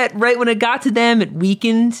argument that right when it got to them, it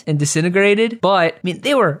weakened and disintegrated. But, I mean,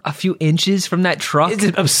 they were a few inches from that truck. It's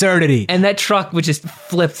an absurdity. And that truck was just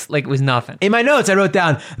flipped like it was nothing. In my notes, I wrote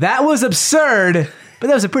down, that was absurd, but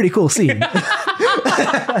that was a pretty cool scene.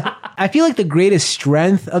 I feel like the greatest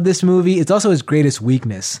strength of this movie is also its greatest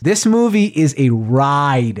weakness. This movie is a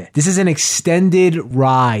ride. This is an extended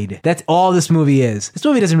ride. That's all this movie is. This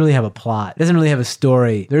movie doesn't really have a plot. It doesn't really have a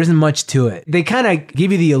story. There isn't much to it. They kind of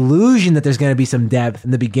give you the illusion that there's going to be some depth in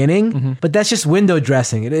the beginning, but that's just window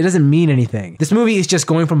dressing. It doesn't mean anything. This movie is just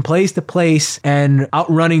going from place to place and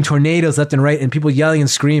outrunning tornadoes left and right and people yelling and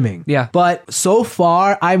screaming. Yeah. But so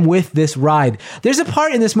far, I'm with this ride. There's a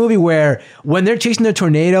part in this movie where when they're chasing the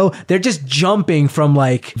tornado, they're just jumping from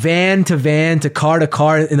like van to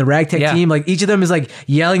car in the ragtag team. Like each of them is like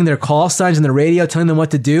yelling their call signs on the radio, telling them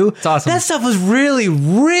what to do. It's awesome. That stuff was really,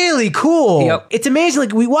 really cool. Yep. It's amazing.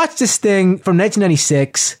 Like we watched this thing from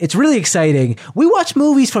 1996. It's really exciting. We watch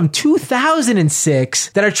movies from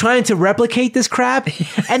 2006 that are trying to replicate this crap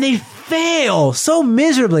and they fail so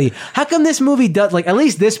miserably. How come this movie does, like at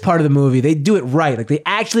least this part of the movie, they do it right. Like they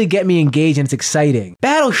actually get me engaged and it's exciting.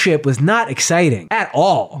 Battleship was not exciting at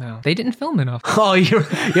all. No, they didn't film enough. Oh, you're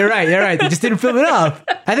right. They just didn't film enough.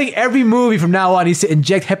 I think every movie from now on needs to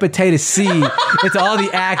inject hepatitis C into all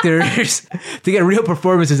the actors to get real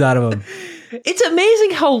performances out of them. It's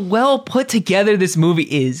amazing how well put together this movie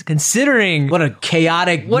is, considering what a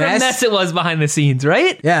chaotic what a mess it was behind the scenes,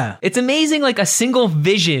 right? Yeah. It's amazing like a single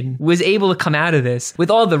vision was able to come out of this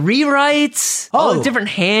with all the rewrites, all the different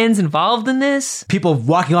hands involved in this. People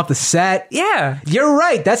walking off the set. Yeah. You're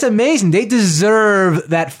right. That's amazing. They deserve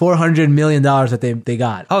that $400 million that they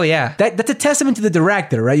got. Oh, yeah. That's a testament to the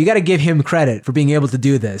director, right? You got to give him credit for being able to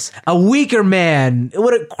do this. A weaker man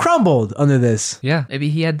would have crumbled under this. Yeah. Maybe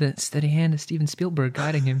he had the steady hand of Steven Spielberg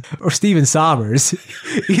guiding him. Or Steven Sommers.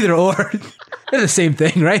 Either or. They're the same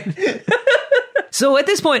thing, right? So at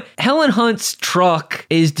this point, Helen Hunt's truck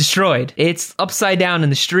is destroyed. It's upside down in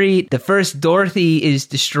the street. The first Dorothy is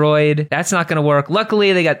destroyed. That's not going to work.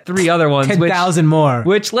 Luckily, they got 3 other ones. 10,000 more.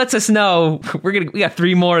 Which lets us know we got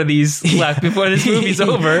 3 more of these left before this movie's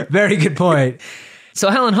over. Very good point. So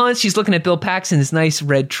Helen Hunt, she's looking at Bill Paxton's nice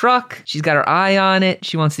red truck. She's got her eye on it.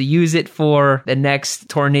 She wants to use it for the next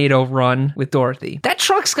tornado run with Dorothy. That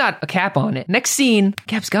truck's got a cap on it. Next scene,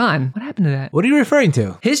 cap's gone. What happened to that? What are you referring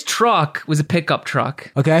to? His truck was a pickup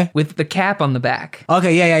truck. Okay. With the cap on the back.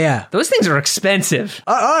 Okay, yeah. Those things are expensive.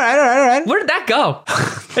 All right. Where did that go?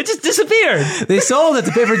 It just disappeared. They sold it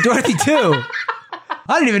to pay for Dorothy too.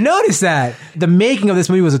 I didn't even notice that. The making of this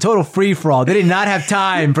movie was a total free-for-all. They did not have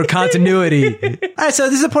time for continuity. All right, so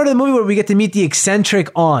this is a part of the movie where we get to meet the eccentric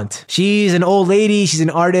aunt. She's an old lady. She's an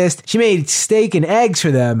artist. She made steak and eggs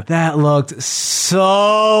for them. That looked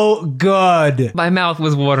so good. My mouth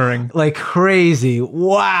was watering. Like crazy.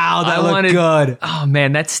 Wow, that looked good. Oh,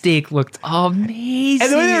 man, that steak looked amazing.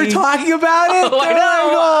 And the way they were talking about it, I know.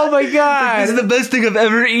 oh my God. This is the best thing I've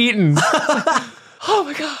ever eaten. Oh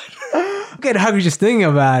my God. I'm getting hungry just thinking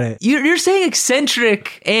about it. You're saying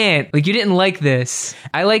eccentric aunt. Like, you didn't like this.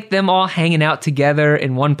 I like them all hanging out together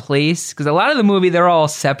in one place. Because a lot of the movie, they're all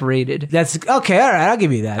separated. That's okay. All right. I'll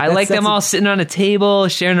give you that. I like them all sitting on a table,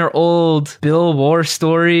 sharing their old Bill war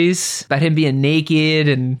stories about him being naked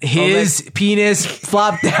and his penis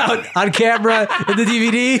flopped out on camera in the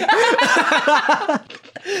DVD.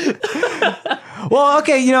 Well,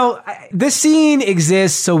 okay, this scene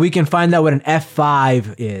exists so we can find out what an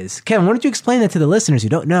F5 is. Kevin, why don't you explain that to the listeners who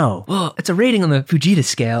don't know? Well, it's a rating on the Fujita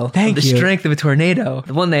scale. Thank of the you. Strength of a tornado.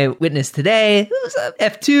 The one they witnessed today, it was a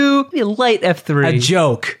F2, maybe a light F3. A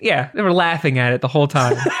joke. Yeah, they were laughing at it the whole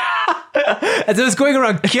time. As it was going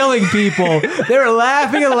around killing people, they were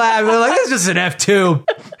laughing and laughing. They're like, this is just an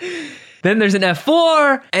F2. Then there's an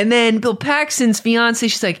F4, and then Bill Paxton's fiance,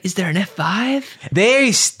 she's like, is there an F5?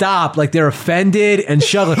 They stop like they're offended and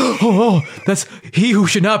shut like, oh, that's he who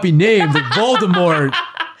should not be named, Voldemort.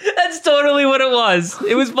 That's totally what it was.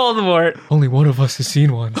 It was Voldemort. Only one of us has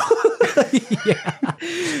seen one. Yeah.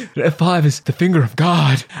 F5 is the finger of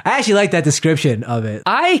God. I actually like that description of it.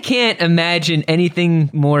 I can't imagine anything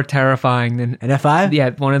more terrifying than An F5? yeah,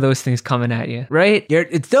 one of those things coming at you, right?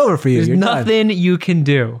 It's over for you. There's You're done. nothing you can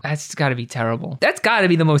do. That's got to be terrible. That's got to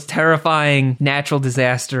be the most terrifying natural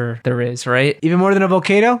disaster there is, right? Even more than a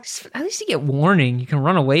volcano? At least you get warning. You can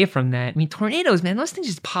run away from that. I mean, tornadoes, man, those things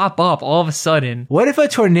just pop up all of a sudden. What if a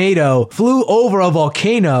tornado flew over a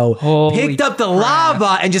volcano, Holy picked up the crap.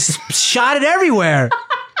 lava, and just shot it everywhere?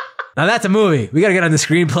 Now that's a movie. We got to get on the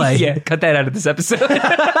screenplay. Yeah, cut that out of this episode.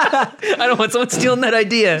 I don't want someone stealing that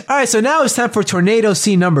idea. All right, so now it's time for tornado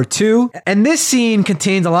scene number 2. And this scene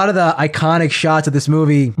contains a lot of the iconic shots of this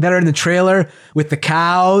movie that are in the trailer with the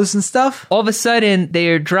cows and stuff. All of a sudden,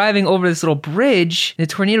 they're driving over this little bridge. The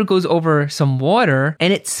tornado goes over some water,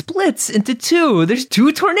 and it splits into 2. There's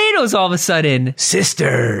 2 tornadoes all of a sudden.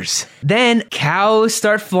 Sisters. Then cows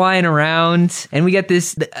start flying around, and we get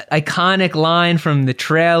this iconic line from the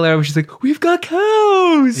trailer, which is like, we've got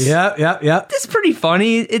cows. Yep. It's pretty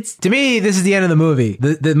funny. It's To me, this is the end of the movie.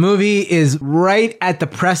 The movie is right at the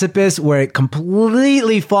precipice where it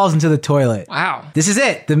completely falls into the toilet. wow. This is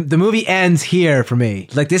it. The movie ends here for me.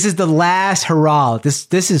 Like, this is the last hurrah.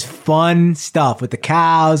 This is fun stuff with the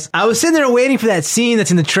cows. I was sitting there waiting for that scene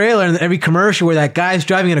that's in the trailer and every commercial where that guy's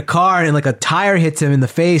driving in a car and like a tire hits him in the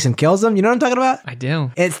face and kills him. You know what I'm talking about? I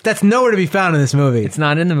do. That's nowhere to be found in this movie. It's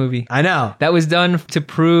not in the movie. I know. That was done to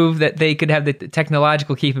prove that they could have the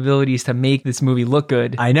technological capabilities to make this movie look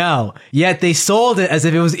good. I know. Yet they sold it as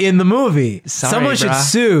if it was in the movie. Sorry, Someone should brah.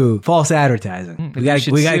 sue false advertising. We got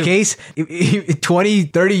should a sue. case 20,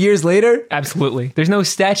 30 years later. Absolutely. There's no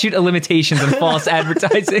statute of limitations on false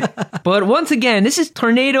advertising. But once again, this is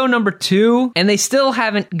tornado number 2, and they still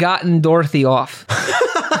haven't gotten Dorothy off.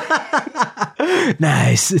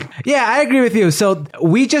 Nice. Yeah, I agree with you. So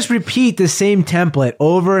we just repeat the same template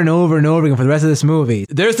over and over and over again for the rest of this movie.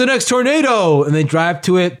 There's the next tornado, and they drive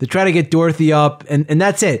to it. They try to get Dorothy up, and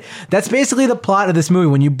that's it. That's basically the plot of this movie.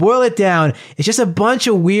 When you boil it down, it's just a bunch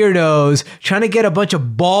of weirdos trying to get a bunch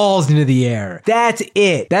of balls into the air. That's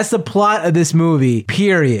it. That's the plot of this movie,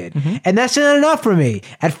 period. And that's not enough for me.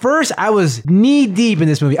 At first, I was knee deep in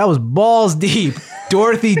this movie. I was balls deep,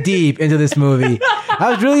 Dorothy deep into this movie.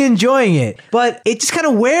 I was really enjoying it. but it just kind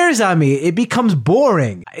of wears on me. It becomes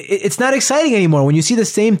boring. It's not exciting anymore when you see the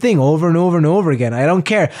same thing over and over and over again. I don't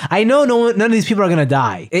care. I know none of these people are going to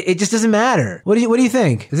die. It just doesn't matter. What do you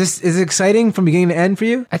think? Is it exciting from beginning to end for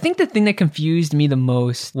you? I think the thing that confused me the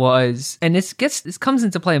most was, and this comes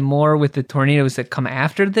into play more with the tornadoes that come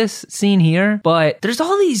after this scene here, but there's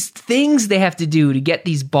all these things they have to do to get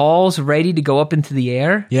these balls ready to go up into the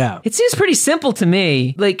air. Yeah. It seems pretty simple to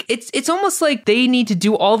me. Like, it's almost like they need to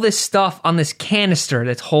do all this stuff on this canister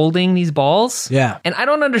that's holding these balls. Yeah. And I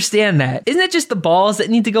don't understand that. Isn't it just the balls that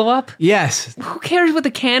need to go up? Yes. Who cares what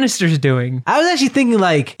the canister's doing? I was actually thinking,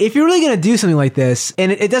 like, if you're really going to do something like this,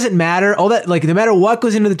 and it doesn't matter, all that, like, no matter what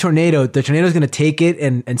goes into the tornado's going to take it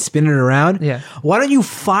and spin it around. Yeah. Why don't you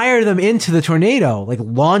fire them into the tornado? Like,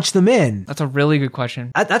 launch them in. That's a really good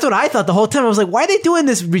question. That's what I thought the whole time. I was like, why are they doing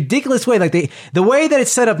this ridiculous way? Like, the way that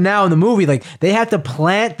it's set up now in the movie, like, they have to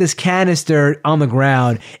plant this canister on the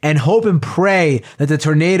ground and hope and pray that the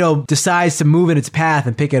tornado decides to move in its path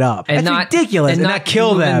and pick it up. And That's not ridiculous. And not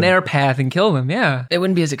kill move them. in their path and kill them. Yeah. It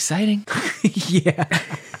wouldn't be as exciting. Yeah.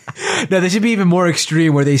 No, they should be even more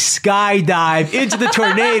extreme where they skydive into the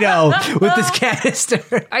tornado with this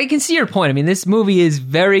canister. I can see your point. I mean, this movie is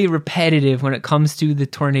very repetitive when it comes to the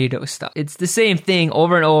tornado stuff. It's the same thing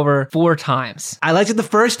over and over 4 times. I liked it the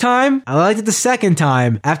first time. I liked it the second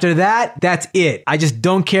time. After that, that's it. I just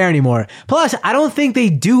don't care anymore. Plus, I don't think they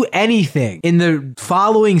do anything in the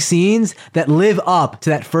following scenes that live up to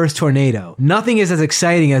that first tornado. Nothing is as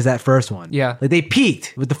exciting as that first one. Yeah. Like, they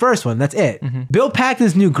peaked with the first one. That's it. Bill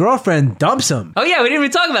Paxton's new girlfriend dumps him. Oh yeah, we didn't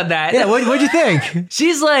even talk about that. Yeah, what'd you think?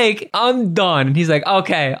 She's like, I'm done. And he's like,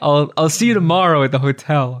 okay, I'll see you tomorrow at the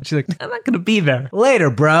hotel. She's like, I'm not gonna be there. Later,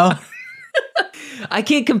 bro. I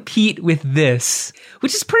can't compete with this,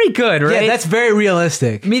 which is pretty good, right? Yeah, that's very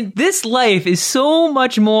realistic. I mean, this life is so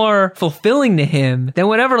much more fulfilling to him than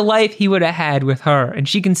whatever life he would have had with her. And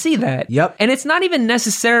she can see that. Yep. And it's not even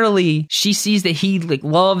necessarily she sees that he like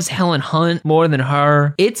loves Helen Hunt more than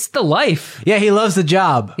her. It's the life. Yeah, he loves the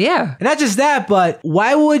job. Yeah. And not just that, but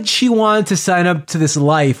why would she want to sign up to this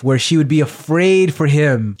life where she would be afraid for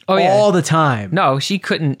him all the time? No, she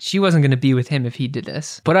couldn't. She wasn't going to be with him if he did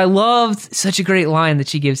this. But I loved such a great line that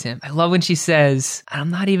she gives him. I love when she says,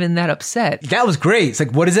 I'm not even that upset. That was great. It's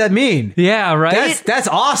like, what does that mean? Yeah, right? That's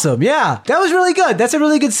awesome. Yeah. That was really good. That's a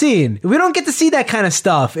really good scene. We don't get to see that kind of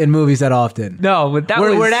stuff in movies that often. No, but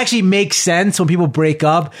where it actually makes sense when people break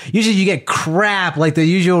up. Usually you get crap like the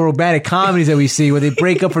usual romantic comedies that we see where they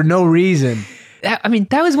break up for no reason. I mean,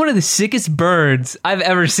 that was one of the sickest burns I've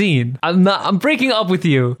ever seen. I'm breaking up with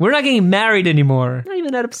you. We're not getting married anymore. I'm not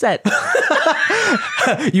even that upset.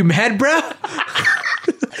 You mad, bro?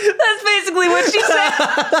 That's basically what she said.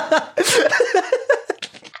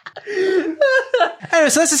 Anyway,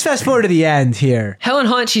 so let's just fast forward to the end here. Helen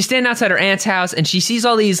Hunt, she's standing outside her aunt's house and she sees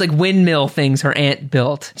all these like windmill things her aunt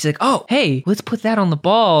built. She's like, oh, hey, let's put that on the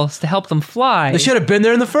balls to help them fly. They should have been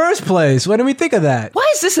there in the first place. Why didn't we think of that? Why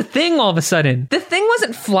is this a thing all of a sudden? The thing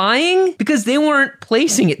wasn't flying because they weren't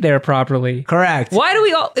placing it there properly. Correct. Why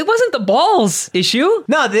do it wasn't the balls issue.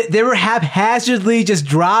 No, they were haphazardly just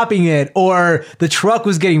dropping it, or the truck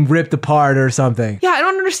was getting ripped apart or something. Yeah, I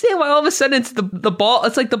don't understand why all of a sudden it's the ball.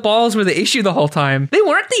 It's like the balls were the issue the whole time. They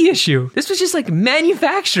weren't the issue. This was just like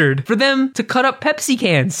manufactured for them to cut up Pepsi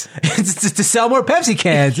cans. To sell more Pepsi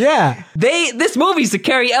cans, yeah. This movie's the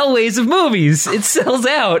Carrie Elways of movies. It sells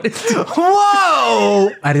out.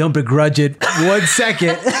 Whoa! I don't begrudge it 1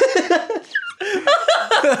 second.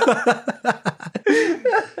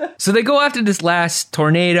 So they go after this last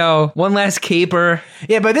tornado, one last caper.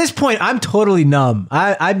 Yeah, by this point, I'm totally numb.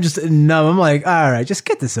 I'm just numb. I'm like, all right, just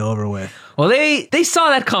get this over with. Well, they saw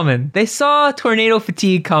that coming. They saw tornado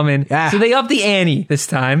fatigue coming. Yeah. So they up the ante this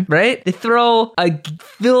time, right? They throw a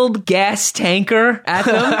filled gas tanker at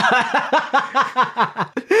them.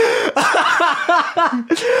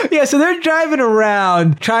 Yeah, so they're driving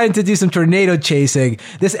around trying to do some tornado chasing.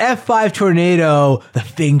 This F5 tornado, the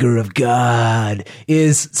finger of God,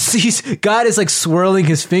 God is like swirling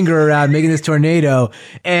his finger around, making this tornado.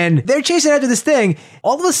 And they're chasing after this thing.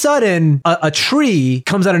 All of a sudden, a tree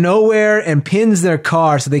comes out of nowhere and pins their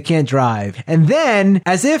car so they can't drive. And then,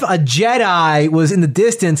 as if a Jedi was in the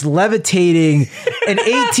distance levitating an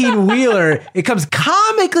 18-wheeler, it comes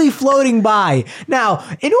comet comically floating by. Now,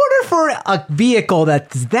 in order for a vehicle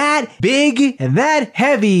that's that big and that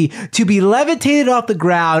heavy to be levitated off the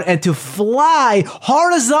ground and to fly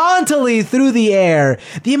horizontally through the air,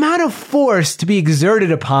 the amount of force to be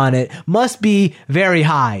exerted upon it must be very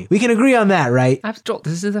high. We can agree on that, right? After all,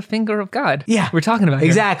 this is the finger of God. Yeah. We're talking about here.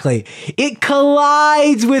 Exactly. It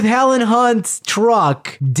collides with Helen Hunt's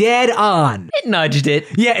truck dead on. It nudged it.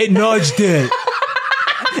 Yeah, it nudged it.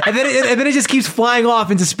 And then it just keeps flying off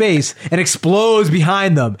into space and explodes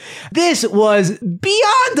behind them. This was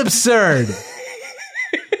beyond absurd.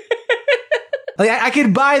 Like, I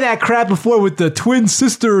could buy that crap before with the twin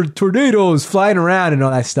sister tornadoes flying around and all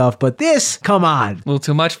that stuff, but this, come on. A little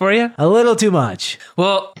too much for you? A little too much.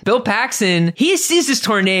 Well, Bill Paxton, he sees this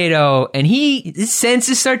tornado and his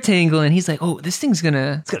senses start tingling. He's like, oh, this thing's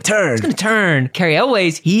gonna Turn. It's gonna turn. Cary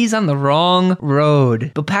Elwes, he's on the wrong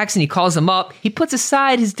road. Bill Paxton, he calls him up. He puts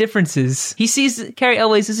aside his differences. He sees Cary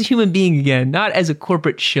Elwes as a human being again, not as a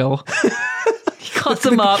corporate shill. He calls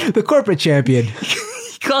him up. The corporate champion.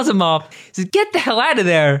 He calls him up. He says, get the hell out of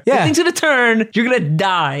there. Yeah. The thing's gonna turn. You're gonna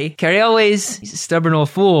die. Cary Elwes, he's a stubborn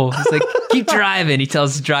old fool. He's like, keep driving, he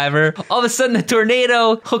tells the driver. All of a sudden, the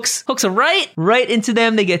tornado hooks a right into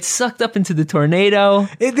them. They get sucked up into the tornado.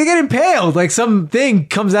 They get impaled. Like something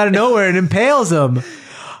comes out of nowhere and impales them.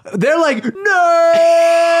 They're like,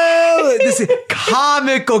 no! This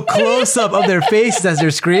comical close-up of their faces as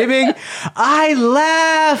they're screaming. I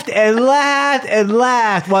laughed and laughed and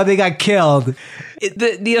laughed while they got killed.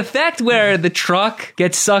 The effect where the truck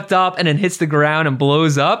gets sucked up and then hits the ground and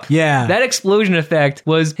blows up. Yeah. That explosion effect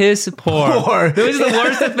was piss poor. It was the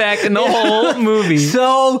worst effect in the whole movie.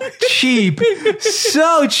 So cheap.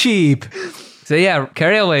 So cheap. So yeah,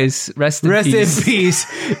 Cary Elwes, rest in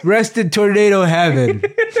peace. Rest in tornado heaven.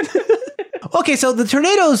 Okay, so the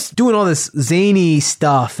tornado's doing all this zany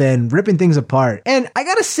stuff and ripping things apart. And I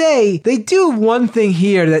gotta say, they do one thing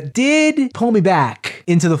here that did pull me back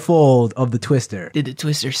into the fold of the Twister. Did the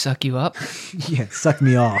Twister suck you up? Yeah, suck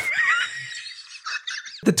me off.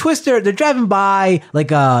 The Twister, they're driving by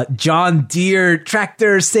like a John Deere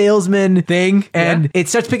tractor salesman thing, and it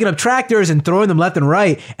starts picking up tractors and throwing them left and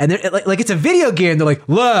right, and they're like it's a video game. They're like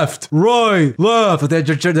left, right, left. They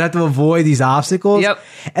have to avoid these obstacles. Yep.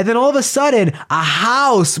 And then all of a sudden, a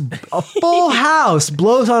full house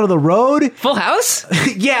blows onto the road. Full House?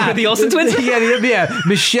 Yeah, The Olsen twins? Yeah.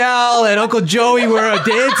 Michelle and Uncle Joey were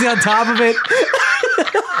dancing on top of it.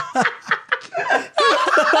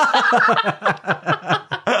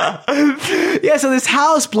 Yeah, so this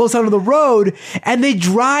house blows onto the road and they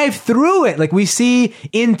drive through it. Like we see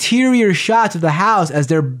interior shots of the house as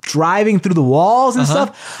they're driving through the walls and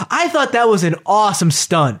stuff. I thought that was an awesome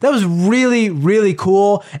stunt. That was really, really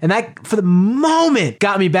cool. And that, for the moment,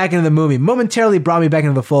 got me back into the movie. Momentarily brought me back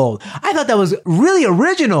into the fold. I thought that was really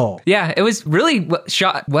original. Yeah, it was really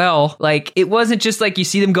shot well. Like, it wasn't just like you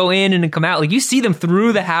see them go in and then come out. Like, you see them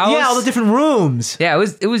through the house. Yeah, all the different rooms. Yeah,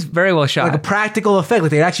 it was very well shot. Like a practical effect.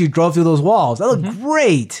 Like they actually drove through those walls. That looked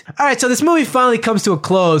great. All right, so this movie finally comes to a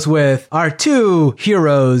close with our two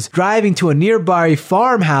heroes driving to a nearby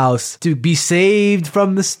farmhouse to be saved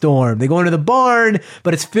from the storm. They go into the barn,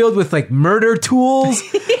 but it's filled with like murder tools.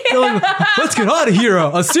 They're like, let's get out of here.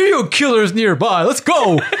 A serial killer is nearby. Let's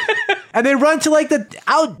go. And they run to like the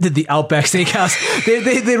Outback Steakhouse.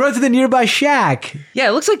 They run to the nearby shack. Yeah,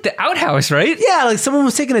 it looks like the outhouse, right? Yeah, like someone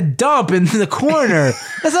was taking a dump in the corner.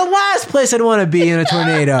 That's the last place I'd want to be in a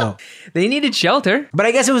tornado. They needed shelter. But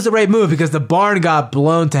I guess it was the right move because the barn got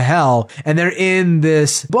blown to hell and they're in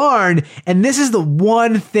this barn. And this is the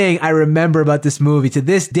one thing I remember about this movie to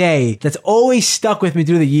this day that's always stuck with me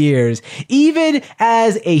through the years. Even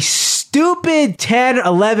as a stupid 10,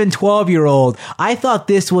 11, 12-year-old, I thought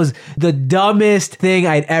this was the dumbest thing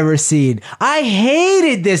I'd ever seen. I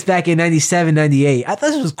hated this back in 97, 98. I thought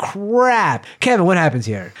this was crap. Kevin, what happens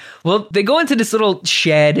here? Well, they go into this little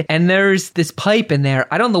shed and there's this pipe in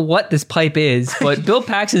there. I don't know what this pipe is, but Bill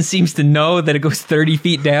Paxton seems to know that it goes 30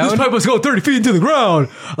 feet down. This pipe must go 30 feet into the ground.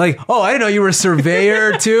 Like, oh, I didn't know you were a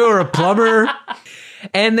surveyor too, or a plumber.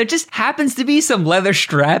 And there just happens to be some leather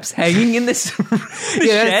straps hanging in this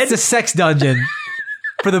shed. It's a sex dungeon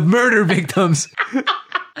for the murder victims.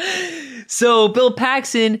 So Bill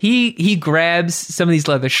Paxton, he grabs some of these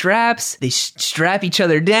leather straps. They strap each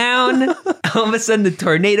other down. All of a sudden, the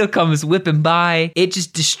tornado comes whipping by. It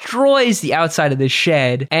just destroys the outside of the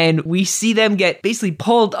shed. And we see them get basically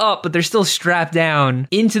pulled up, but they're still strapped down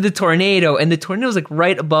into the tornado. And the tornado's like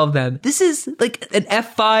right above them. This is like an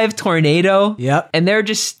F5 tornado. Yep. And they're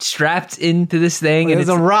just strapped into this thing. It's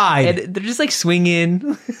a ride. And they're just like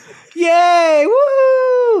swinging. Yay!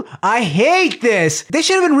 Woo! I hate this. They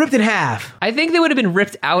should have been ripped in half. I think they would have been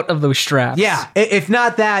ripped out of those straps. Yeah, if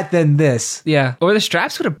not that, then this. Yeah. Or the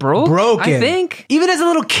straps would have broken. I think. Even as a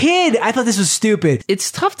little kid, I thought this was stupid.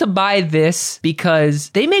 It's tough to buy this because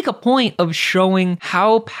they make a point of showing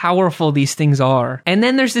how powerful these things are. And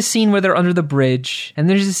then there's the scene where they're under the bridge. And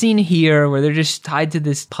there's a scene here where they're just tied to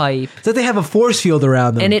this pipe. It's like they have a force field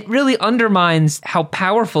around them. And it really undermines how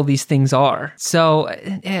powerful these things are. So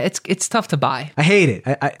yeah, it's tough to buy. I hate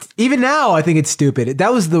it. Even now, I think it's stupid.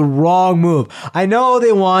 That was the wrong move. I know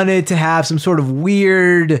they wanted to have some sort of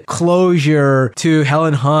weird closure to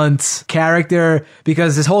Helen Hunt's character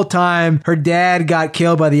because this whole time her dad got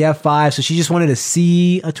killed by the F5, so she just wanted to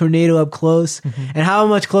see a tornado up close. And how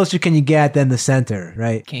much closer can you get than the center,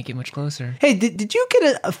 right? Can't get much closer. Hey, did you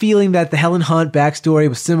get a feeling that the Helen Hunt backstory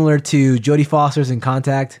was similar to Jodie Foster's in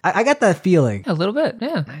Contact? I got that feeling. A little bit,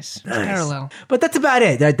 yeah. Nice. Parallel. But that's about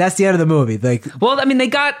it. That's the end of the movie. Like, well, I mean, they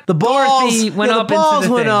got the balls Dorothy went up the balls into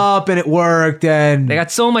the went thing. up and it worked, and They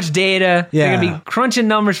got so much data. Yeah. They're gonna be crunching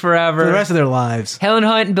numbers forever. for the rest of their lives. Helen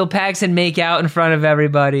Hunt and Bill Paxton make out in front of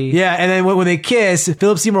everybody. Yeah, and then when they kiss,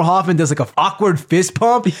 Philip Seymour Hoffman does like a awkward fist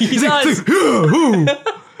pump. He's does. Like,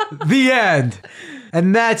 the end.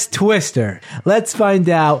 And that's Twister. Let's find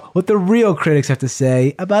out what the real critics have to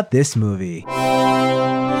say about this movie.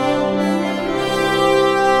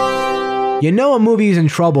 You know a movie is in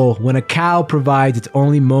trouble when a cow provides its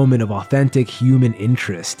only moment of authentic human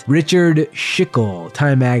interest. Richard Schickel,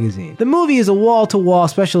 Time Magazine. The movie is a wall-to-wall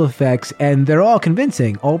special effects, and they're all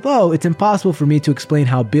convincing, although it's impossible for me to explain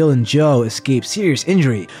how Bill and Joe escape serious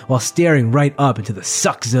injury while staring right up into the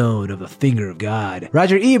suck zone of the finger of God.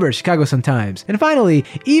 Roger Ebert, Chicago Sun-Times. And finally,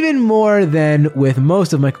 even more than with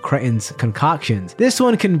most of Michael Crichton's concoctions, this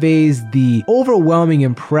one conveys the overwhelming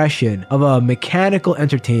impression of a mechanical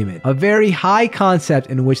entertainment, a very high concept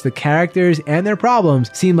in which the characters and their problems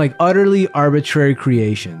seem like utterly arbitrary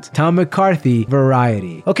creations. Tom McCarthy,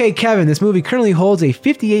 Variety. Okay, Kevin, this movie currently holds a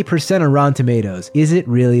 58% on Rotten Tomatoes. Is it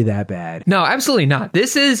really that bad? No, absolutely not.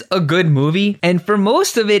 This is a good movie, and for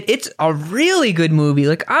most of it, it's a really good movie.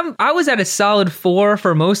 Like I was at a solid 4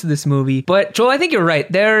 for most of this movie, but Joel, I think you're right.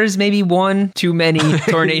 There's maybe one too many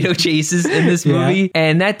tornado chases in this movie,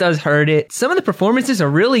 and that does hurt it. Some of the performances are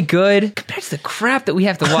really good compared to the crap that we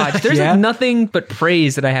have to watch. There's like nothing but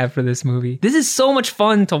praise that I have for this movie. This is so much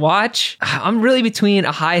fun to watch. I'm really between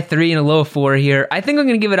a high 3 and a low 4 here. I think I'm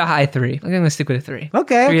going to give it a high 3. I think I'm going to stick with a 3.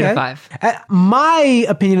 Okay, 3 okay. out of 5. My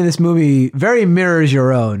opinion of this movie very mirrors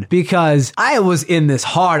your own because I was in this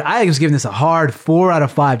hard. I was giving this a hard 4 out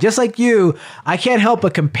of 5. Just like you, I can't help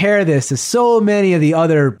but compare this to so many of the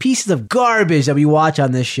other pieces of garbage that we watch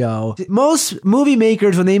on this show. Most movie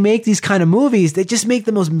makers, when they make these kind of movies, they just make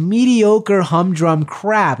the most mediocre humdrum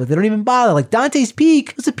crap. Like, they don't even bother. Like Dante's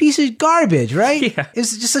Peak was a piece of garbage, right? Yeah.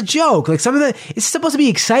 It's just a joke. Like some of the, it's supposed to be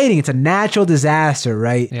exciting. It's a natural disaster,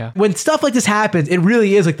 right? Yeah. When stuff like this happens, it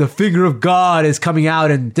really is like the finger of God is coming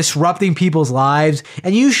out and disrupting people's lives.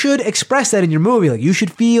 And you should express that in your movie. Like you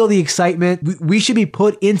should feel the excitement. We should be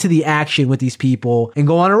put into the action with these people and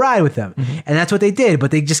go on a ride with them. Mm-hmm. And that's what they did.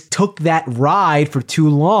 But they just took that ride for too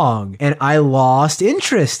long. And I lost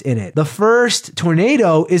interest in it. The first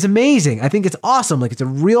tornado is amazing. I think it's awesome. Like it's a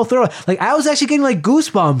real thrill. Like I was actually getting like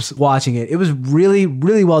goosebumps watching it. It was really,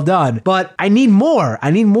 really well done. But I need more.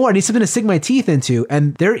 I need something to sink my teeth into.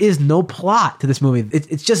 And there is no plot to this movie.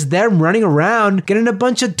 It's just them running around, getting a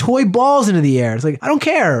bunch of toy balls into the air. It's like, I don't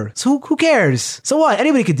care. So who cares? So what?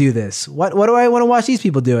 Anybody could do this. What do I want to watch these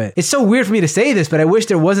people do it? It's so weird for me to say this, but I wish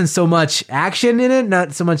there wasn't so much action in it,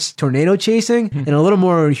 not so much tornado chasing, and a little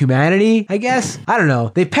more humanity, I guess. I don't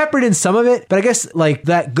know. They peppered in some of it, but I guess like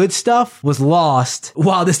that good stuff was lost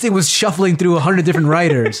while this thing was shuffling through 100 different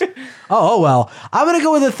writers. Oh well. I'm going to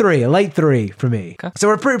go with a 3, a light 3 for me. Okay. So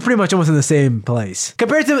we're pretty much almost in the same place.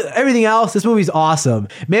 Compared to everything else, this movie's awesome.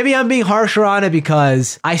 Maybe I'm being harsher on it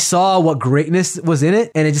because I saw what greatness was in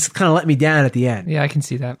it and it just kind of let me down at the end. Yeah, I can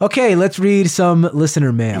see that. Okay, let's read some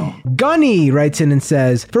listener mail. Gunny writes in and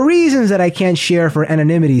says, for reasons that I can't share for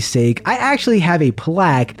anonymity's sake, I actually have a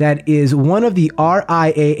plaque that is one of the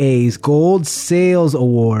RIAA's Gold Sales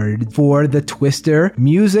Award for the Twister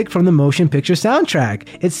music from the motion picture soundtrack.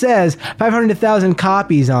 It says 500,000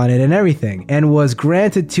 copies on it and everything, and was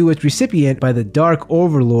granted to its recipient by the Dark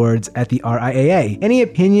Overlords at the RIAA. Any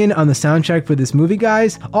opinion on the soundtrack for this movie,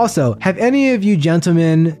 guys? Also, have any of you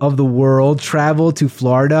gentlemen of the world traveled to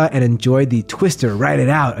Florida and enjoyed the Twister Ride It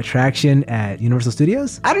Out attraction at Universal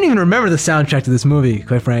Studios? I don't even remember the soundtrack to this movie,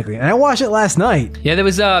 quite frankly, and I watched it last night. Yeah, there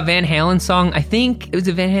was a Van Halen song. I think it was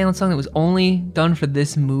a Van Halen song that was only done for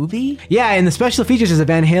this movie. Yeah, and the special features is a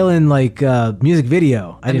Van Halen music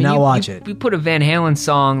video. I did not watch watch it. We put a Van Halen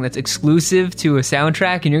song that's exclusive to a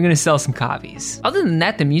soundtrack, and you're going to sell some copies. Other than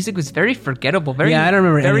that, the music was very forgettable. Very, Yeah, I don't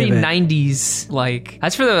remember very any of it. 90s. Like,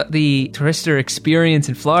 as for the Twister experience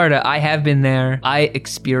in Florida, I have been there. I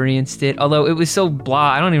experienced it, although it was so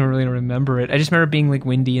blah. I don't even really remember it. I just remember it being like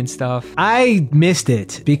windy and stuff. I missed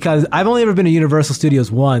it because I've only ever been to Universal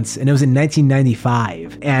Studios once, and it was in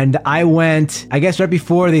 1995. And I went, I guess, right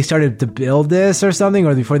before they started to build this or something,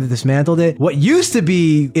 or before they dismantled it. What used to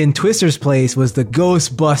be in Twister's place was the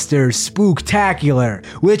Ghostbusters Spooktacular,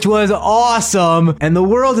 which was awesome, and the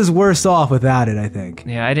world is worse off without it, I think.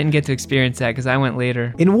 Yeah, I didn't get to experience that because I went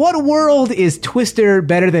later. In what world is Twister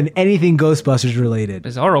better than anything Ghostbusters related?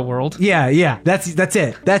 Bizarro World. Yeah, that's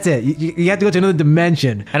it. You have to go to another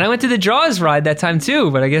dimension. And I went to the Jaws ride that time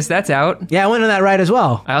too, but I guess that's out. Yeah, I went on that ride as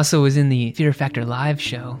well. I also was in the Fear Factor live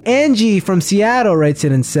show. Angie from Seattle writes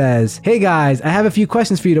in and says, "Hey guys, I have a few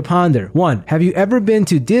questions for you to ponder. 1, have you ever been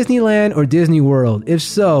to Disneyland or Disney World? If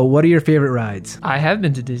so, what are your favorite rides?" I have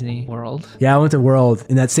been to Disney World. Yeah, I went to World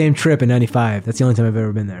in that same trip in 95. That's the only time I've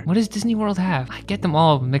ever been there. What does Disney World have? I get them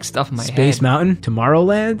all mixed up in my Space head. Mountain?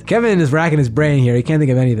 Tomorrowland? Kevin is racking his brain here. He can't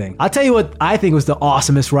think of anything. I'll tell you what I think was the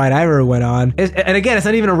awesomest ride I ever went on. And again, it's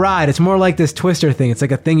not even a ride. It's more like this Twister thing. It's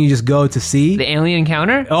like a thing you just go to see. The Alien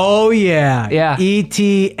Encounter? Oh, yeah. Yeah.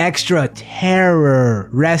 E.T. Extra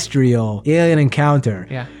Terrestrial Alien Encounter.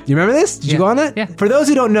 Yeah. Do you remember this? Did you Yeah. go on that? Yeah. For those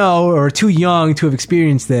who don't know or are too young to have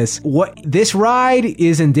experienced this ride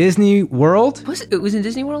is in Disney World. It was in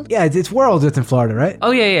Disney World? Yeah, it's World that's in Florida, right?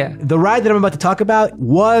 Oh, yeah. The ride that I'm about to talk about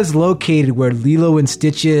was located where Lilo and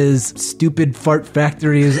Stitch's stupid fart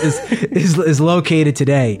factory is located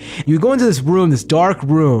today. You go into this room, this dark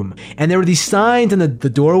room, and there were these signs in the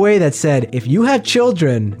doorway that said, if you have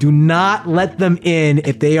children, do not let them in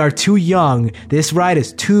if they are too young. This ride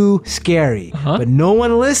is too scary. But no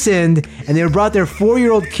one listened, and they brought their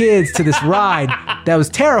 4-year-old kids to this ride that was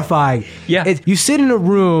terrifying. Yeah. You sit in a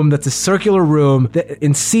room that's a circular room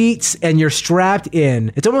in seats, and you're strapped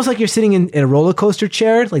in. It's almost like you're sitting in a roller coaster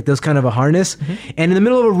chair, like those kind of a harness. And in the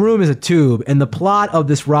middle of a room is a tube. And the plot of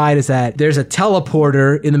this ride is that there's a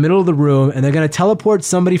teleporter in the middle of the room, and they're going to teleport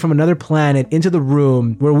somebody from another planet into the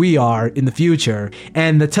room where we are in the future.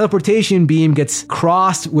 And the teleportation beam gets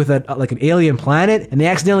crossed with like an alien planet, and they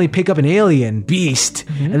accidentally pick up an alien beast.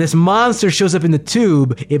 And this monster shows up in the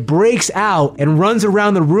tube. It breaks out and runs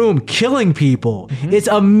around the room killing people. It's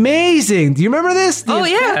amazing. Do you remember this?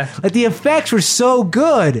 Yeah. Like the effects were so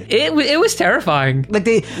good. It was terrifying. Like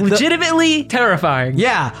Legitimately terrifying.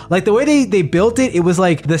 Yeah, like the way they built it, it was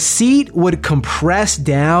like the seat would compress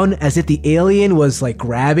down as if the alien was like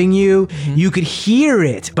grabbing you. You could hear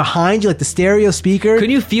it behind you, like the stereo speaker.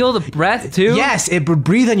 Could you feel the breath too? Yes, it would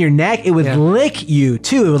breathe on your neck. It would lick you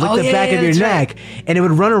too. It would lick the back of your neck, and it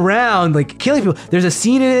would run around like killing people. There's a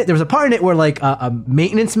scene in it. There was a part in it where like a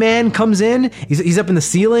maintenance man comes in. He's up in the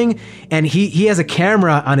ceiling, and he has a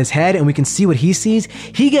camera on his head, and we can see what he sees.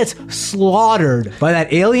 He gets slaughtered by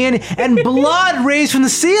that alien, and blood rays from the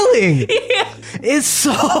ceiling. Yeah. It's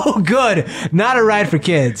so good. Not a ride for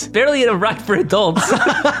kids. Barely a ride for adults.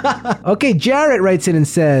 Okay, Jarrett writes in and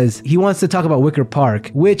says he wants to talk about Wicker Park,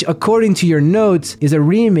 which, according to your notes, is a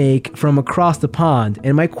remake from across the pond.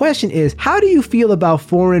 And my question is, how do you feel about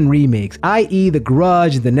foreign remakes, i.e. The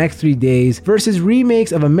Grudge, The Next 3 Days, versus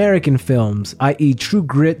remakes of American films, i.e. True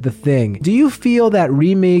Grit, The Thing? Do you feel that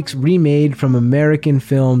remakes remade from American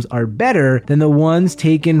films are better than the ones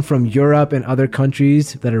taken from Europe and other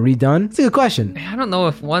countries that are redone? It's a good question. I don't know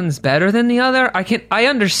if one's better than the other. I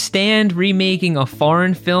understand remaking a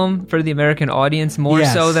foreign film for the American audience more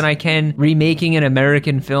so than I can remaking an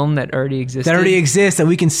American film that already existed. That already exists, that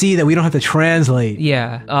we can see, that we don't have to translate.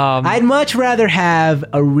 Yeah. I'd much rather have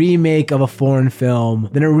a remake of a foreign film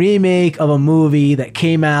than a remake of a movie that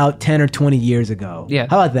came out 10 or 20 years ago. Yeah.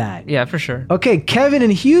 How about that? Yeah, for sure. Okay, Kevin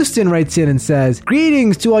in Houston writes in and says,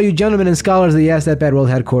 greetings to all you gentlemen and scholars of the Yes That Bad World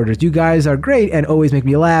headquarters. You guys are great and always make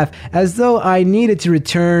me laugh, as though I needed to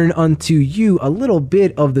return unto you a little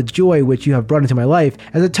bit of the joy which you have brought into my life.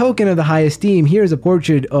 As a token of the high esteem, here is a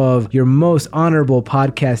portrait of your most honorable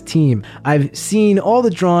podcast team. I've seen all the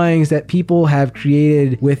drawings that people have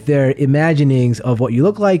created with their imaginings of what you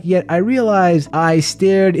look like, yet I realized I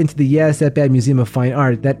stared into the Yes That Bad Museum of Fine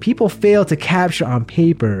Art that people fail to capture on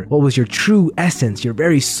paper what was your true essence, your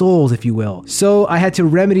very souls, if you will. So I had to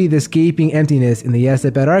remedy this gaping emptiness in the Yes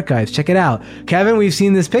That Bad archives. Check it out. Kevin, we've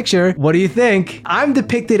seen this picture. What do you think? I'm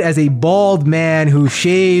depicted as a bald man who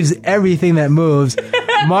shaves everything that moves.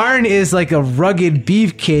 Martin is like a rugged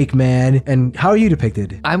beefcake man. And how are you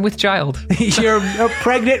depicted? I'm with child. You're a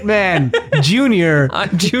pregnant man, Junior.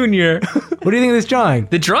 I'm Junior. What do you think of this drawing?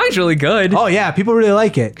 The drawing's really good. Oh yeah, people really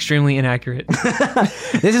like it. Extremely inaccurate.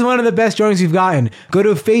 This is one of the best drawings we've gotten. Go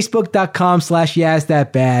to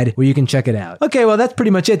facebook.com/yeahisthatbad where you can check it out. Okay, well that's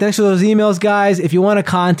pretty much it. Thanks for those emails, guys. If you want to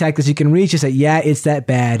contact us, you can reach us at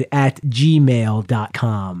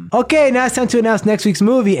yeahitsthatbad@gmail.com. Okay, now it's time to announce next week's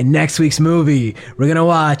movie. And next week's movie, we're gonna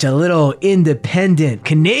watch a little independent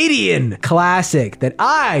Canadian classic that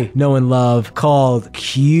I know and love called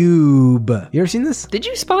Cube. You ever seen this? Did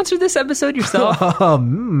you sponsor this episode yourself?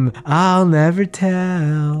 I'll never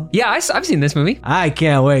tell. Yeah, I've seen this movie. I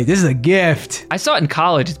can't wait. This is a gift. I saw it in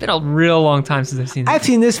college. It's been a real long time since I've seen it. I've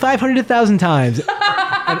seen this 500,000 times.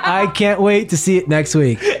 And I can't wait to see it next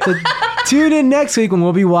week. So tune in next week when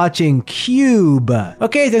we'll be watching Cube.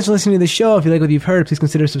 Okay, thanks for listening to the show. If you like what you've heard, please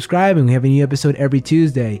consider subscribing. We have a new episode every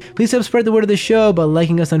Tuesday. Please help spread the word of the show by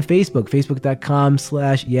liking us on Facebook,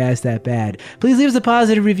 facebook.com/yeahisthatbad. Please leave us a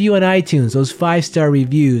positive review on iTunes. Those 5-star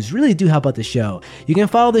reviews really do help out the show. You can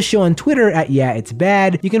follow the show on Twitter at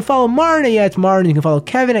yeahitsbad. You can follow Martin at yeahitsmartin. You can follow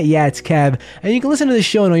Kevin at yeahitskev. And you can listen to the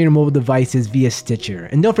show on all your mobile devices via Stitcher.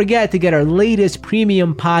 And don't forget to get our latest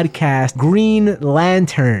premium podcast, Green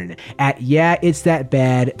Lantern, at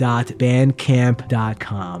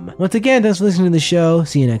yeahitsthatbad.bandcamp.com. Once again, thanks for listening to the show.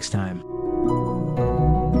 See you next time.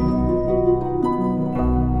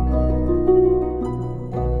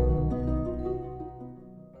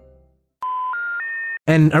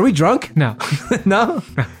 And are we drunk? No. No?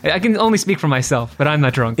 I can only speak for myself, but I'm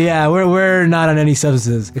not drunk. Yeah, we're not on any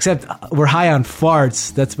substances, except we're high on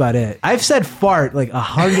farts. That's about it. I've said fart like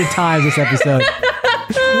 100 times this episode.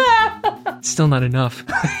 Still not enough.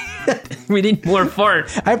 We need more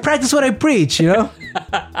fart. I practice what I preach, you know?